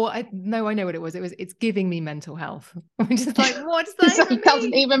 I know what it was. It's giving me mental health. I'm just like, what does that even mean?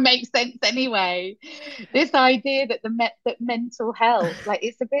 Doesn't even make sense anyway. This idea that that mental health, like,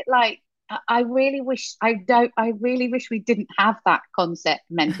 it's a bit like, I really wish I really wish we didn't have that concept,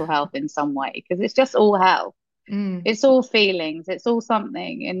 mental health, in some way, because it's just all health. Mm. It's all feelings, it's all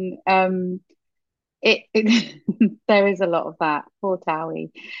something. And it there is a lot of that. Poor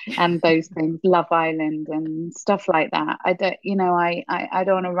Towie and those things, Love Island and stuff like that. I don't, I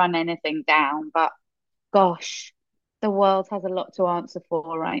don't want to run anything down, but gosh, the world has a lot to answer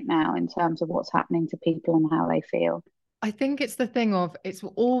for right now in terms of what's happening to people and how they feel. I think it's the thing of, it's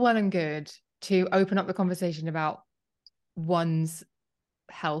all well and good to open up the conversation about one's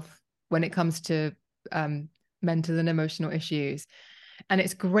health when it comes to mental and emotional issues. And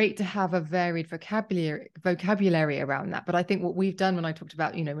it's great to have a varied vocabulary around that. But I think what we've done, when I talked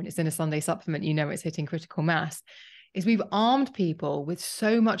about, when it's in a Sunday supplement, it's hitting critical mass, is we've armed people with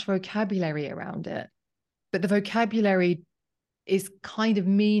so much vocabulary around it. But the vocabulary is kind of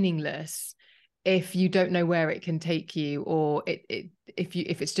meaningless if you don't know where it can take you, or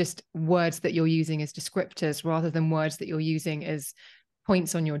if it's just words that you're using as descriptors rather than words that you're using as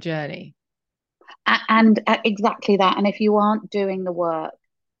points on your journey. And exactly that. And if you aren't doing the work,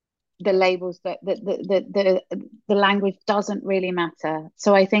 the labels, the language doesn't really matter.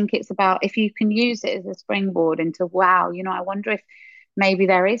 So I think it's about, if you can use it as a springboard into, wow, I wonder if maybe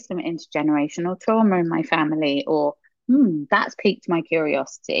there is some intergenerational trauma in my family, or that's piqued my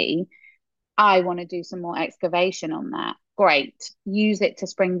curiosity. I want to do some more excavation on that. Great. Use it to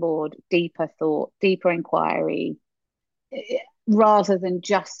springboard deeper thought, deeper inquiry, rather than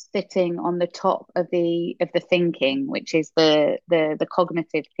just sitting on the top of the thinking, which is the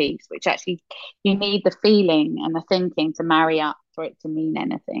cognitive piece, which actually you need the feeling and the thinking to marry up for it to mean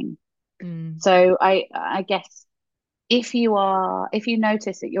anything. So I guess if you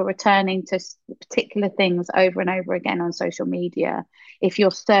notice that you're returning to particular things over and over again on social media, if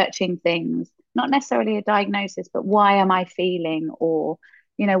you're searching things, not necessarily a diagnosis, but why am I feeling, or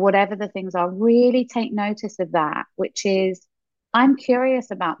whatever the things are, really take notice of that, which is, I'm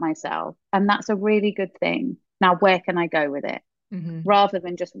curious about myself, and that's a really good thing. Now, where can I go with it? Rather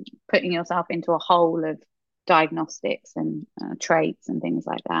than just putting yourself into a hole of diagnostics and traits and things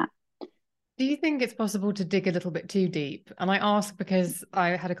like that. Do you think it's possible to dig a little bit too deep? And I ask because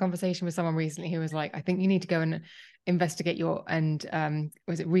I had a conversation with someone recently who was like, I think you need to go and investigate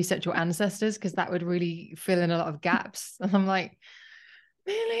research your ancestors, because that would really fill in a lot of gaps. And I'm like,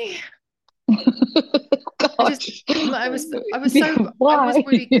 really? I was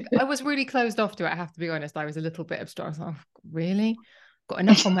really closed off to it. I have to be honest. I was a little bit abstracted. I was like, really? Got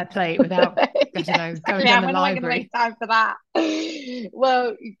enough on my plate without, I don't know, going down the library. Time for that.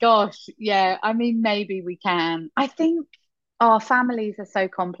 Well, gosh, yeah. I mean, maybe we can. I think our families are so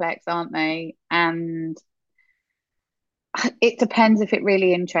complex, aren't they? And it depends if it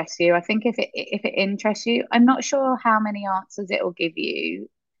really interests you. I think if it interests you, I'm not sure how many answers it will give you.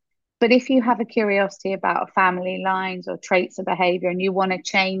 But if you have a curiosity about family lines or traits of behavior and you want to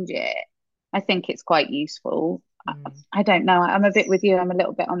change it, I think it's quite useful. I don't know. I'm a bit with you. I'm a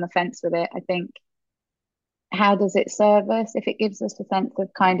little bit on the fence with it. I think, how does it serve us? If it gives us a sense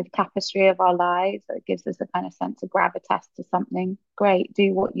of kind of tapestry of our lives, or it gives us a kind of sense of gravitas to something, great,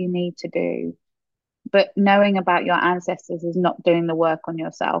 do what you need to do. But knowing about your ancestors is not doing the work on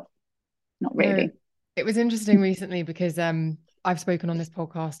yourself. Not really. No, it was interesting recently because I've spoken on this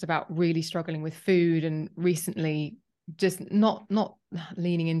podcast about really struggling with food, and recently just not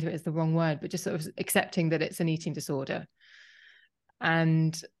leaning into it is the wrong word, but just sort of accepting that it's an eating disorder.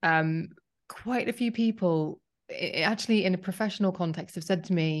 And quite a few people, actually in a professional context, have said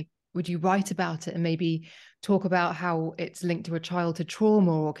to me, would you write about it and maybe talk about how it's linked to a childhood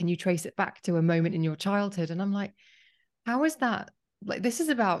trauma, or can you trace it back to a moment in your childhood? And I'm like, how is that? Like, this is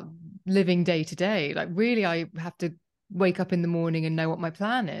about living day to day. Like, really, I have to wake up in the morning and know what my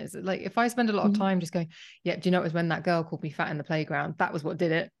plan is. Like, if I spend a lot of time just going, yeah, do you know, it was when that girl called me fat in the playground, that was what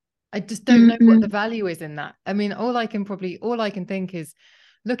did it. I just don't know what the value is in that. I mean, all I can think is,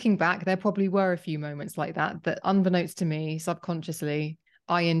 looking back, there probably were a few moments like that unbeknownst to me, subconsciously,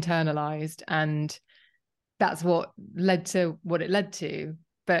 I internalized, and that's what led to what it led to.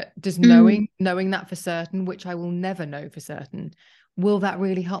 But just knowing that for certain, which I will never know for certain, will that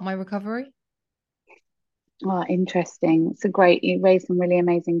really help my recovery? Oh, interesting. You raised some really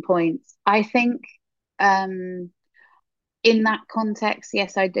amazing points. I think in that context,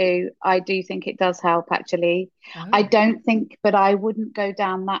 yes, I do. I do think it does help, actually. Oh. I don't think, but I wouldn't go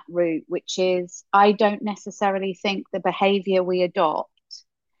down that route, which is, I don't necessarily think the behavior we adopt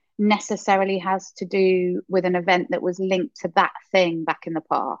necessarily has to do with an event that was linked to that thing back in the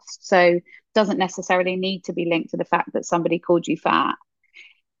past. So it doesn't necessarily need to be linked to the fact that somebody called you fat,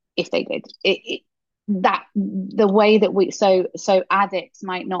 if they did. that the way that so addicts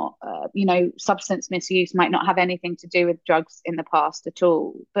might not, substance misuse might not have anything to do with drugs in the past at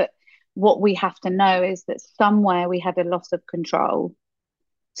all, but what we have to know is that somewhere we had a loss of control,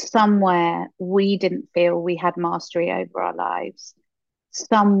 somewhere we didn't feel we had mastery over our lives,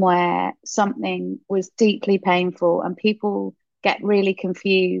 somewhere something was deeply painful, and people get really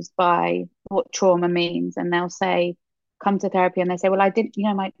confused by what trauma means, and they'll say, come to therapy, and they say, well, I didn't,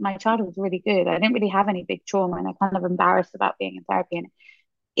 my childhood was really good, I didn't really have any big trauma, and they're kind of embarrassed about being in therapy. And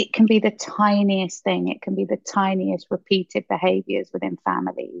it can be the tiniest thing, it can be the tiniest repeated behaviors within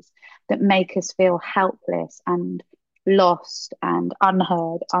families that make us feel helpless and lost and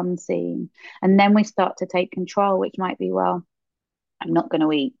unheard, unseen. And then we start to take control, which might be, well, I'm not going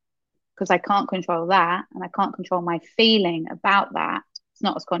to eat because I can't control that, and I can't control my feeling about that. It's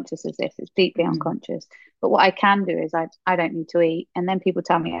not as conscious as this, it's deeply unconscious. But what I can do is I don't need to eat, and then people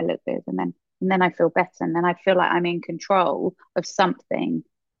tell me I look good, and then I feel better, and then I feel like I'm in control of something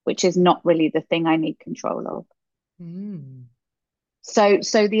which is not really the thing I need control of.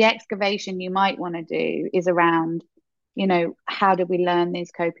 So the excavation you might want to do is around, how did we learn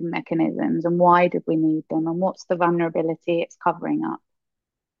these coping mechanisms, and why did we need them, and what's the vulnerability it's covering up?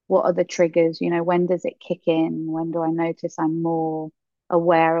 What are the triggers? When does it kick in? When do I notice I'm more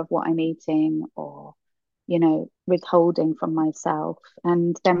aware of what I'm eating, or, withholding from myself?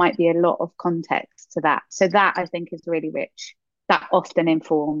 And there might be a lot of context to that. So that, I think, is really rich. That often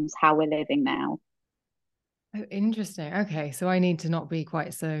informs how we're living now. Oh, interesting. Okay, so I need to not be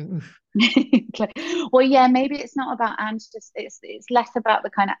quite so. Well, yeah, maybe it's not about it's less about the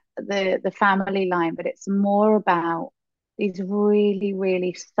kind of the family line, but it's more about these really,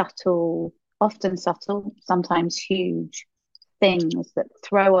 really subtle, often subtle, sometimes huge things that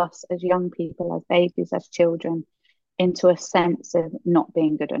throw us as young people, as babies, as children, into a sense of not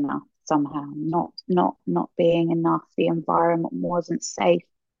being good enough somehow, not being enough. The environment wasn't safe,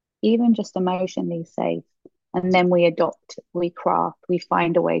 even just emotionally safe. And then we adopt, we craft, we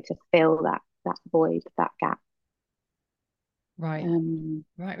find a way to fill that void, that gap. Right.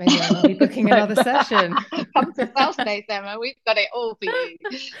 Right. Maybe I will be booking another session. Come to South Space, Emma. We've got it all for you.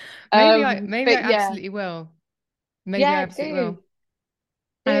 Maybe I absolutely will. Maybe I absolutely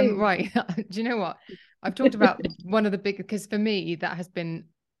will. Right. Do you know what? I've talked about one of the big, because for me, that has been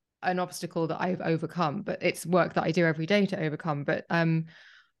an obstacle that I've overcome, but it's work that I do every day to overcome. But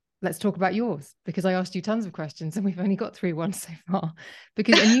let's talk about yours, because I asked you tons of questions and we've only got through one so far. And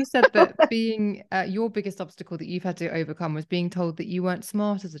you said that being your biggest obstacle that you've had to overcome was being told that you weren't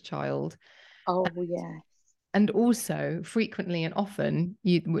smart as a child. Oh, yes. And also frequently and often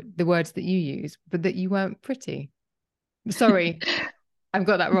the words that you use, but that you weren't pretty. Sorry, I've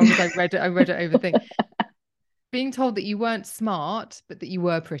got that wrong because I read it over thing. Being told that you weren't smart, but that you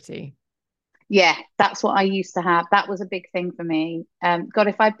were pretty. Yeah, that's what I used to have. That was a big thing for me. God,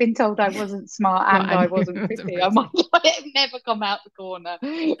 if I'd been told I wasn't smart and I wasn't pretty, I might have never come out the corner.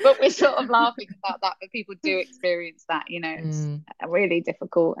 But we're sort of laughing about that, but people do experience that, it's really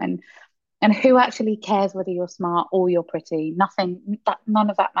difficult. And who actually cares whether you're smart or you're pretty? None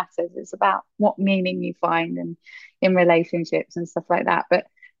of that matters. It's about what meaning you find and in relationships and stuff like that. But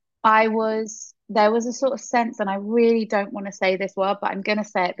there was a sort of sense, and I really don't want to say this word, but I'm going to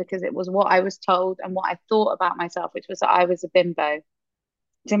say it because it was what I was told and what I thought about myself, which was that I was a bimbo. Do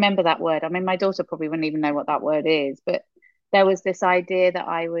you remember that word? I mean, my daughter probably wouldn't even know what that word is, but there was this idea that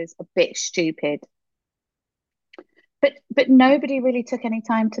I was a bit stupid. But nobody really took any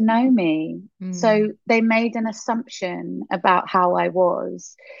time to know me. So they made an assumption about how I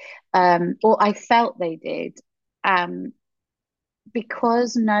was, or I felt they did.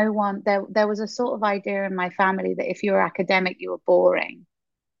 Because there was a sort of idea in my family that if you were academic, you were boring.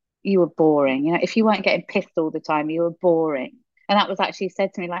 If you weren't getting pissed all the time, you were boring. And that was actually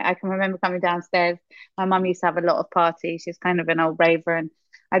said to me. Like, I can remember coming downstairs, my mum used to have a lot of parties, she's kind of an old raver, and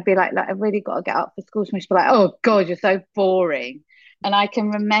I'd be like, I've really got to get up for school. She'd be like, oh God, you're so boring. And I can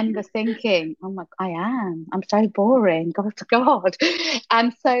remember thinking, oh my, I'm so boring, God.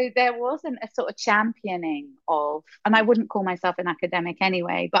 And so there wasn't a sort of championing of, and I wouldn't call myself an academic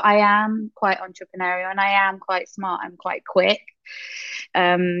anyway, but I am quite entrepreneurial and I am quite smart. I'm quite quick,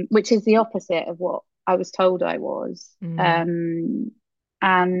 which is the opposite of what I was told I was. And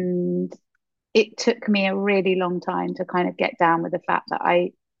it took me a really long time to kind of get down with the fact that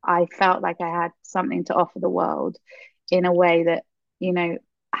I felt like I had something to offer the world in a way that,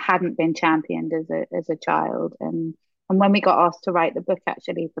 hadn't been championed as a child. And when we got asked to write the book,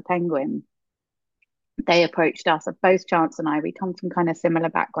 actually, for Penguin, they approached us. Both Chance and I, we come from kind of similar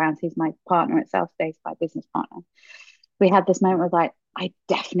backgrounds. He's my partner at Self-Space, my business partner. We had this moment of like, I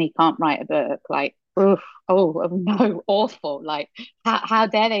definitely can't write a book. Like, Oof, oh no, awful. Like, how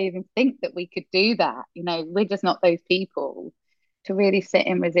dare they even think that we could do that? You know, we're just not those people to really sit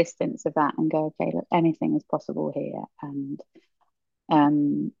in resistance of that and go, okay, look, anything is possible here. Um,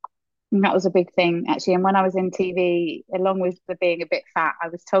 and that was a big thing actually. And when I was in TV, along with the being a bit fat, I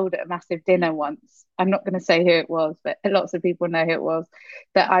was told at a massive dinner once, I'm not going to say who it was, but lots of people know who it was,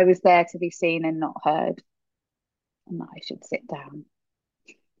 that I was there to be seen and not heard, and that I should sit down.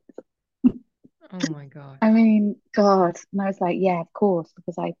 Oh my gosh. I mean, God. And I was like, yeah, of course,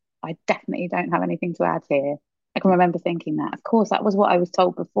 because I definitely don't have anything to add here. I can remember thinking that. Of course, that was what I was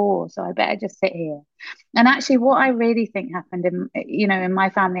told before, so I better just sit here. And actually, what I really think happened in, in my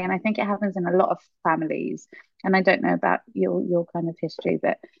family, and I think it happens in a lot of families, and I don't know about your kind of history,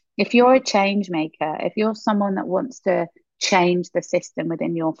 but if you're a change maker, if you're someone that wants to change the system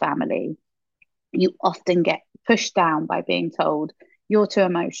within your family, you often get pushed down by being told you're too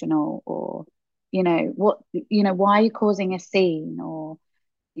emotional, or why are you causing a scene, or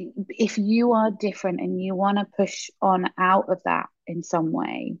if you are different and you want to push on out of that in some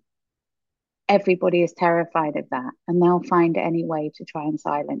way, everybody is terrified of that and they'll find any way to try and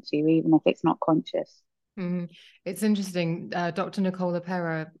silence you, even if it's not conscious. It's interesting. Dr. Nicola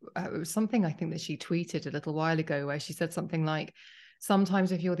Pera, it was something I think that she tweeted a little while ago where she said something like,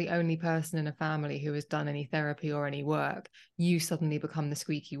 sometimes if you're the only person in a family who has done any therapy or any work, you suddenly become the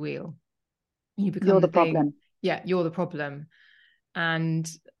squeaky wheel. You become You're the the thing. problem. Yeah, you're the problem. And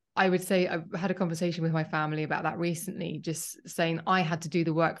I would say I've had a conversation with my family about that recently, just saying I had to do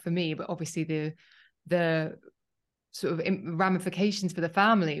the work for me, but obviously the sort of ramifications for the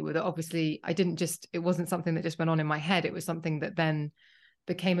family were that obviously it wasn't something that just went on in my head. It was something that then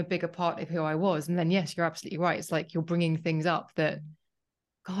became a bigger part of who I was. And then, yes, you're absolutely right. It's like you're bringing things up that,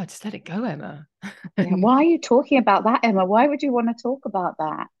 God, just let it go, Emma. Yeah, why are you talking about that, Emma? Why would you want to talk about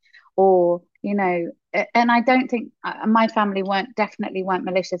that? Or, and I don't think my family definitely weren't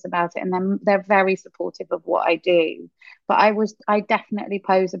malicious about it, and they're very supportive of what I do. But I definitely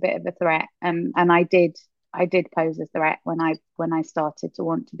pose a bit of a threat, and I did pose a threat when I started to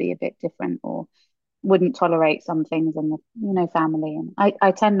want to be a bit different, or wouldn't tolerate some things in the family. And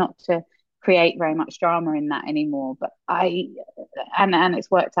I tend not to create very much drama in that anymore, but and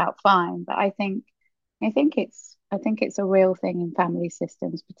it's worked out fine. But I think it's a real thing in family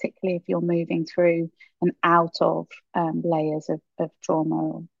systems, particularly if you're moving through and out of layers of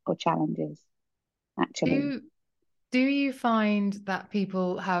trauma or challenges, actually. Do you find that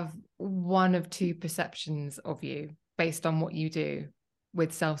people have one of two perceptions of you based on what you do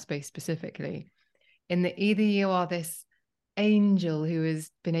with self-space specifically? In that either you are this angel who has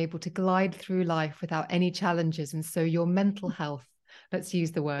been able to glide through life without any challenges, and so your mental health, let's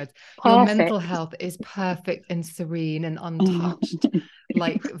use the word, your mental Perfect. health is perfect and serene and untouched,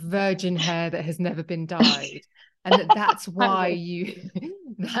 like virgin hair that has never been dyed, and that's I why wish. you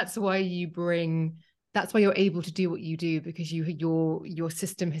that's why you bring that's why you're able to do what you do, because your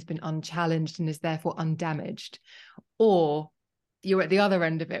system has been unchallenged and is therefore undamaged. Or you're at the other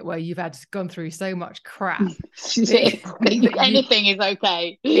end of it where you've gone through so much crap that you Anything is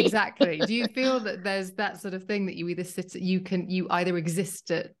okay. exactly. Do you feel that there's that sort of thing that you either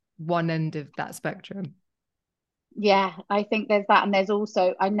exist at one end of that spectrum? Yeah, I think there's that. And there's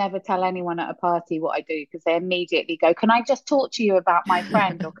also, I never tell anyone at a party what I do, because they immediately go, can I just talk to you about my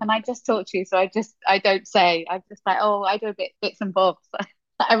friend? Or can I just talk to you? So I don't say, I'm just like, oh, I do bits and bobs.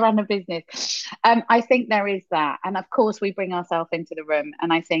 I run a business. I think there is that. And of course, we bring ourselves into the room.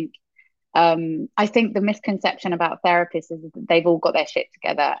 And I think the misconception about therapists is that they've all got their shit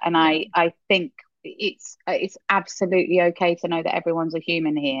together. And Yeah. I think it's absolutely okay to know that everyone's a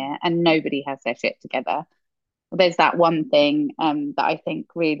human here and nobody has their shit together. There's that one thing that I think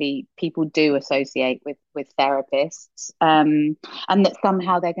really people do associate with therapists, and that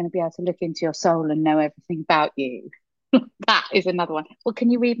somehow they're going to be able to look into your soul and know everything about you. That is another one. Well, can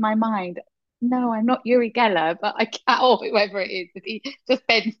you read my mind? No, I'm not Uri Geller, but I can, or whoever it is. He just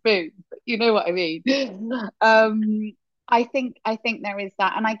bends spoons. You know what I mean? I think there is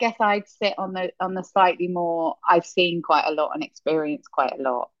that, and I guess I'd sit on the slightly more. I've seen quite a lot and experienced quite a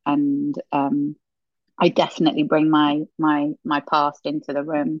lot, and I definitely bring my past into the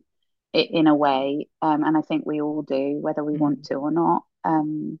room in a way, and I think we all do, whether we want Mm. to or not.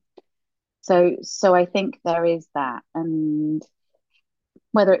 So I think there is that, and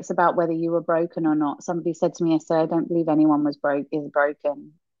whether it's about whether you were broken or not. Somebody said to me yesterday, "I don't believe anyone is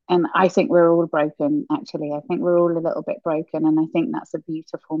broken," and I think we're all broken. Actually, I think we're all a little bit broken, and I think that's a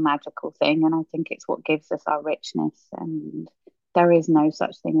beautiful, magical thing, and I think it's what gives us our richness. And there is no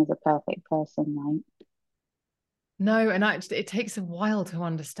such thing as a perfect person, right? No, and actually, it takes a while to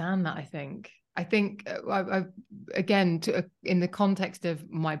understand that, I think. I think again, in the context of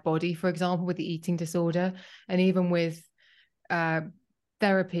my body, for example, with the eating disorder, and even with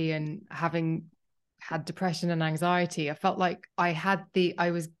therapy and having had depression and anxiety, I felt like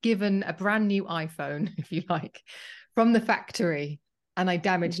I was given a brand new iPhone, if you like, from the factory, and I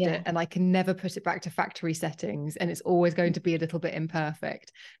damaged it, and I can never put it back to factory settings, and it's always going to be a little bit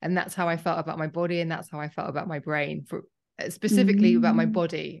imperfect. And that's how I felt about my body, and that's how I felt about my brain. Specifically about my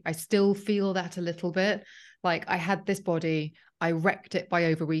body, I still feel that a little bit. Like, I had this body, I wrecked it by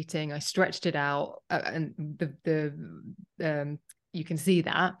overeating, I stretched it out, and you can see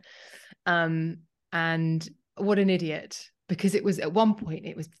that. And what an idiot, because it was, at one point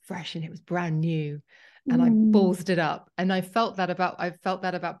it was fresh and it was brand new, and I ballsed it up. And I felt that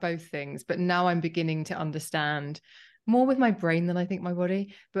about both things, but now I'm beginning to understand more with my brain than I think my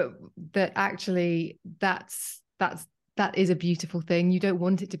body, but that actually that is a beautiful thing. You don't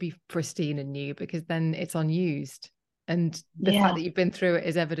want it to be pristine and new, because then it's unused. And the fact that you've been through it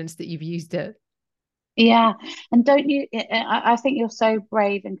is evidence that you've used it. Yeah. And don't you, I think you're so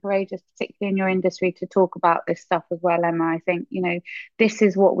brave and courageous, particularly in your industry, to talk about this stuff as well, Emma. I think, this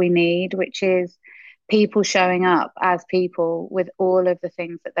is what we need, which is people showing up as people with all of the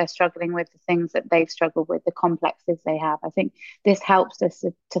things that they're struggling with, the things that they've struggled with, the complexes they have. I think this helps us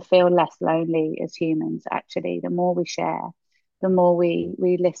to feel less lonely as humans, actually. The more we share, the more we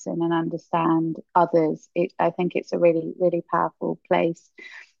listen and understand others, I think it's a really, really powerful place.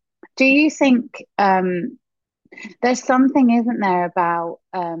 Do you think there's something, isn't there, about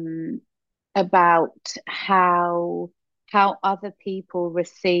how other people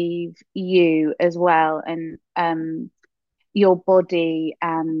receive you as well, and your body,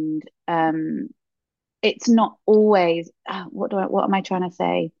 and it's not always what am I trying to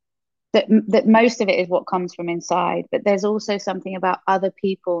say? That most of it is what comes from inside, but there's also something about other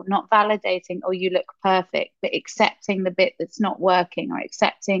people not validating, oh, you look perfect, but accepting the bit that's not working, or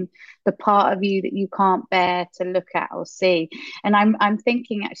accepting the part of you that you can't bear to look at or see. And I'm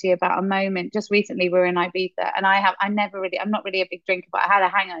thinking actually about a moment just recently. We were in Ibiza, and I'm not really a big drinker, but I had a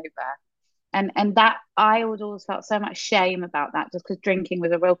hangover. And that I would always felt so much shame about that, just because drinking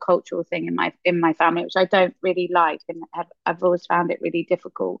was a real cultural thing in my family, which I don't really like, and I've always found it really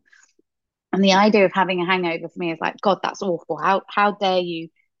difficult. And the idea of having a hangover for me is like, God, that's awful. How dare you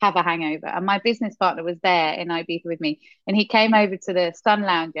have a hangover? And my business partner was there in Ibiza with me, and he came over to the sun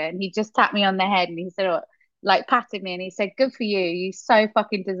lounger, and he just tapped me on the head, and he said, oh, like patted me, and he said, good for you. You so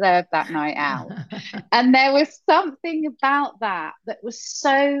fucking deserved that night out. And there was something about that was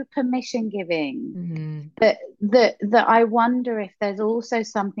so permission giving, that I wonder if there's also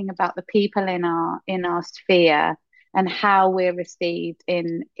something about the people in our sphere and how we're received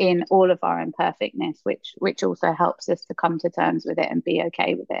in all of our imperfectness, which also helps us to come to terms with it and be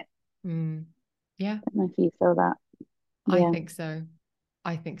okay with it. Yeah. I don't know if you feel that. Yeah.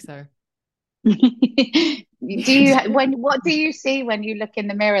 I think so. What do you see when you look in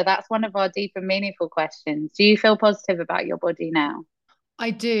the mirror? That's one of our deep and meaningful questions. Do you feel positive about your body now?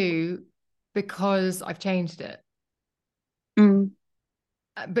 I do, because I've changed it.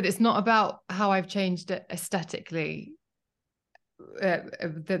 But it's not about how I've changed it aesthetically,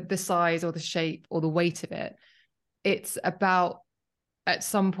 the size or the shape or the weight of it. It's about, at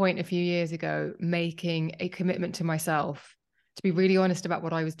some point a few years ago, making a commitment to myself to be really honest about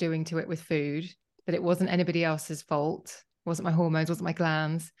what I was doing to it with food, that it wasn't anybody else's fault. It wasn't my hormones, wasn't my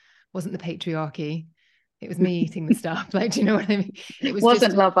glands, wasn't the patriarchy. It was me eating the stuff. Like, do you know what I mean? It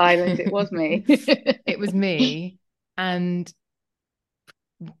wasn't Love Island, it was me. It was me. And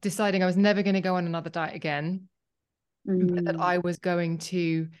deciding I was never going to go on another diet again, but that I was going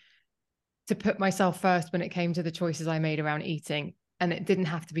to put myself first when it came to the choices I made around eating, and it didn't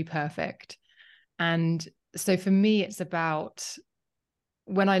have to be perfect. And so for me, it's about,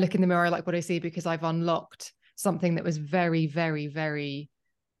 when I look in the mirror, I like what I see, because I've unlocked something that was very, very, very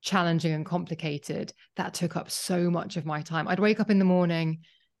challenging and complicated, that took up so much of my time. I'd wake up in the morning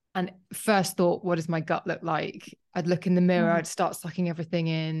and first thought, what does my gut look like? I'd look in the mirror, I'd start sucking everything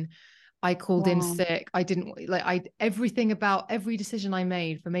in. I called in sick. Everything about every decision I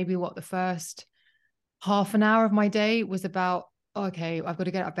made for maybe the first half an hour of my day was about, okay, I've got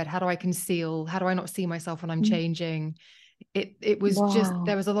to get out of bed. How do I conceal? How do I not see myself when I'm changing? It was just,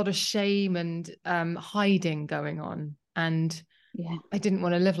 there was a lot of shame and hiding going on. And I didn't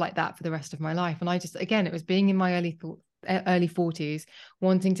want to live like that for the rest of my life. And I just, again, it was being in my early 40s,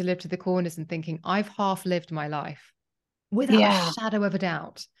 wanting to live to the corners and thinking, I've half lived my life without a shadow of a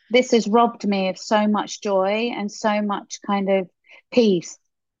doubt. This has robbed me of so much joy and so much kind of peace.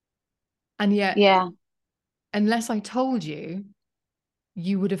 And yet, unless I told you,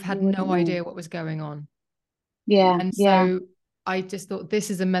 you would have had no idea what was going on. Yeah. And so I just thought, this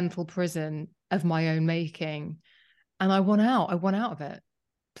is a mental prison of my own making. And I want out of it.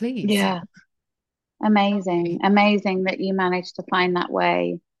 Please. Yeah. Amazing that you managed to find that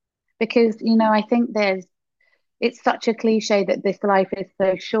way, because I think it's such a cliche that this life is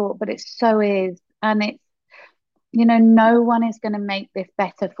so short, but it so is. And it's, no one is going to make this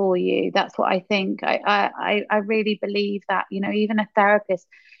better for you. That's what I think. I really believe that, even a therapist,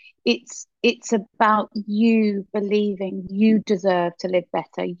 it's about you believing you deserve to live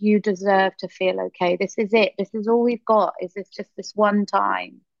better. You deserve to feel okay. This is it. This is all we've got. Is this just this one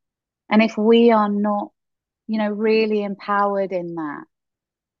time? And if we are not, really empowered in that,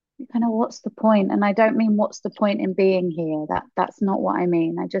 kind of, what's the point? And I don't mean what's the point in being here. That's not what I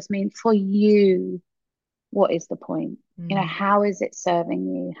mean. I just mean for you, what is the point? How is it serving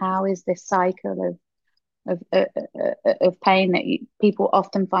you? How is this cycle of pain that people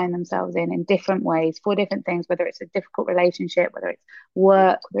often find themselves in different ways for different things, whether it's a difficult relationship, whether it's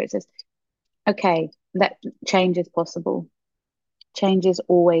work, whether it's just, okay, that change is possible. Change is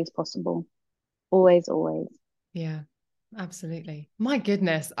always possible. Always, always. Yeah, absolutely. My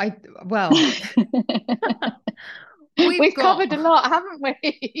goodness. We've covered a lot, haven't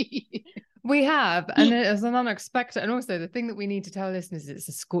we? We have, and it was an unexpected, and also the thing that we need to tell listeners is it's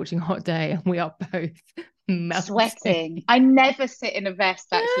a scorching hot day and we are both sweating. I never sit in a vest,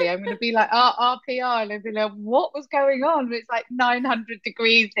 actually. I'm going to be like RPR, and I'll be like, what was going on? It's like 900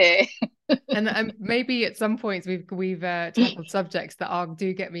 degrees here. And maybe at some points we've tackled subjects that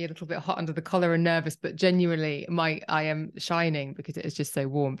do get me a little bit hot under the collar and nervous, but genuinely I am shining because it is just so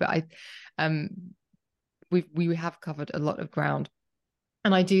warm. But we have covered a lot of ground.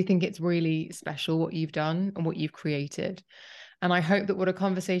 And I do think it's really special what you've done and what you've created. And I hope that what a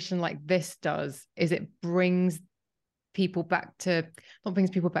conversation like this does is it brings people back to, not brings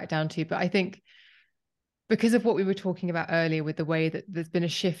people back down to, but I think because of what we were talking about earlier with the way that there's been a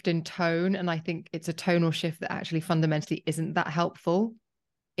shift in tone, and I think it's a tonal shift that actually fundamentally isn't that helpful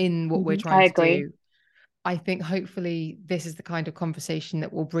in what we're trying to do. I think hopefully this is the kind of conversation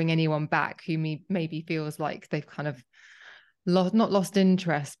that will bring anyone back who maybe feels like they've kind of not lost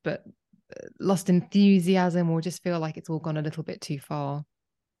interest, but lost enthusiasm, or just feel like it's all gone a little bit too far.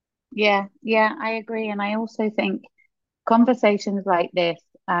 Yeah, I agree. And I also think conversations like this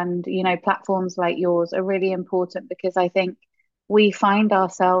and, platforms like yours are really important, because I think we find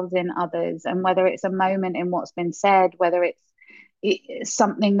ourselves in others, and whether it's a moment in what's been said, whether it's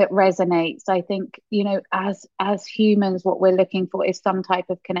something that resonates, I think, as humans, what we're looking for is some type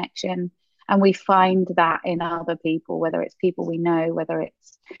of connection. And we find that in other people, whether it's people we know, whether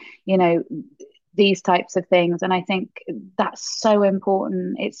it's, these types of things. And I think that's so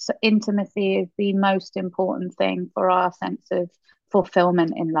important. Intimacy is the most important thing for our sense of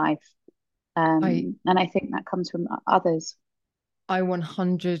fulfillment in life. And I think that comes from others. I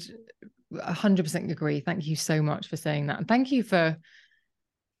 100% agree. Thank you so much for saying that. And thank you for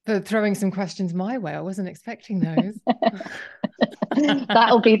throwing some questions my way. I wasn't expecting those.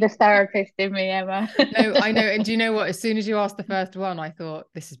 That'll be the therapist in me, Emma. No, I know. And do you know what? As soon as you asked the first one, I thought,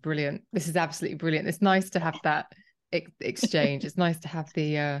 this is brilliant. This is absolutely brilliant. It's nice to have that exchange. It's nice to have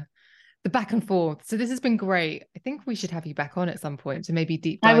the back and forth. So this has been great. I think we should have you back on at some point to maybe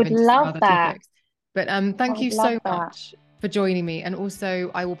deep dive into some other topics. But thank you so much for joining me. And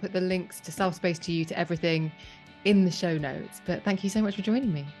also I will put the links to Self Space, to you, to everything in the show notes. But thank you so much for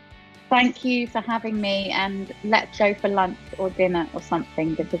joining me. Thank you for having me, and let's go for lunch or dinner or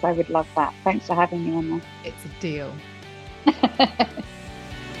something, because I would love that. Thanks for having me, Emma. It's a deal.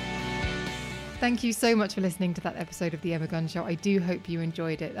 Thank you so much for listening to that episode of The Emma Gunn Show. I do hope you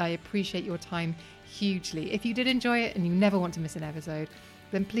enjoyed it. I appreciate your time hugely. If you did enjoy it and you never want to miss an episode,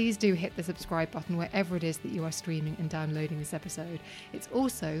 then please do hit the subscribe button wherever it is that you are streaming and downloading this episode. It's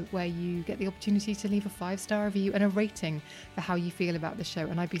also where you get the opportunity to leave a 5-star review and a rating for how you feel about the show,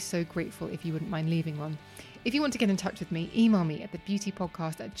 and I'd be so grateful if you wouldn't mind leaving one. If you want to get in touch with me, email me at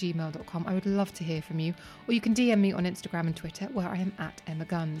thebeautypodcast@gmail.com. I would love to hear from you. Or you can DM me on Instagram and Twitter, where I am at Emma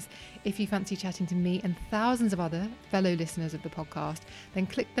Guns. If you fancy chatting to me and thousands of other fellow listeners of the podcast, then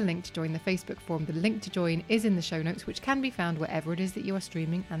click the link to join the Facebook forum. The link to join is in the show notes, which can be found wherever it is that you are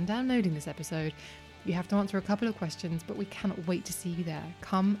streaming and downloading this episode. You have to answer a couple of questions, but we cannot wait to see you there.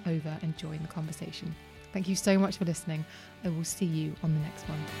 Come over and join the conversation. Thank you so much for listening. I will see you on the next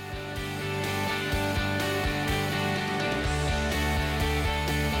one.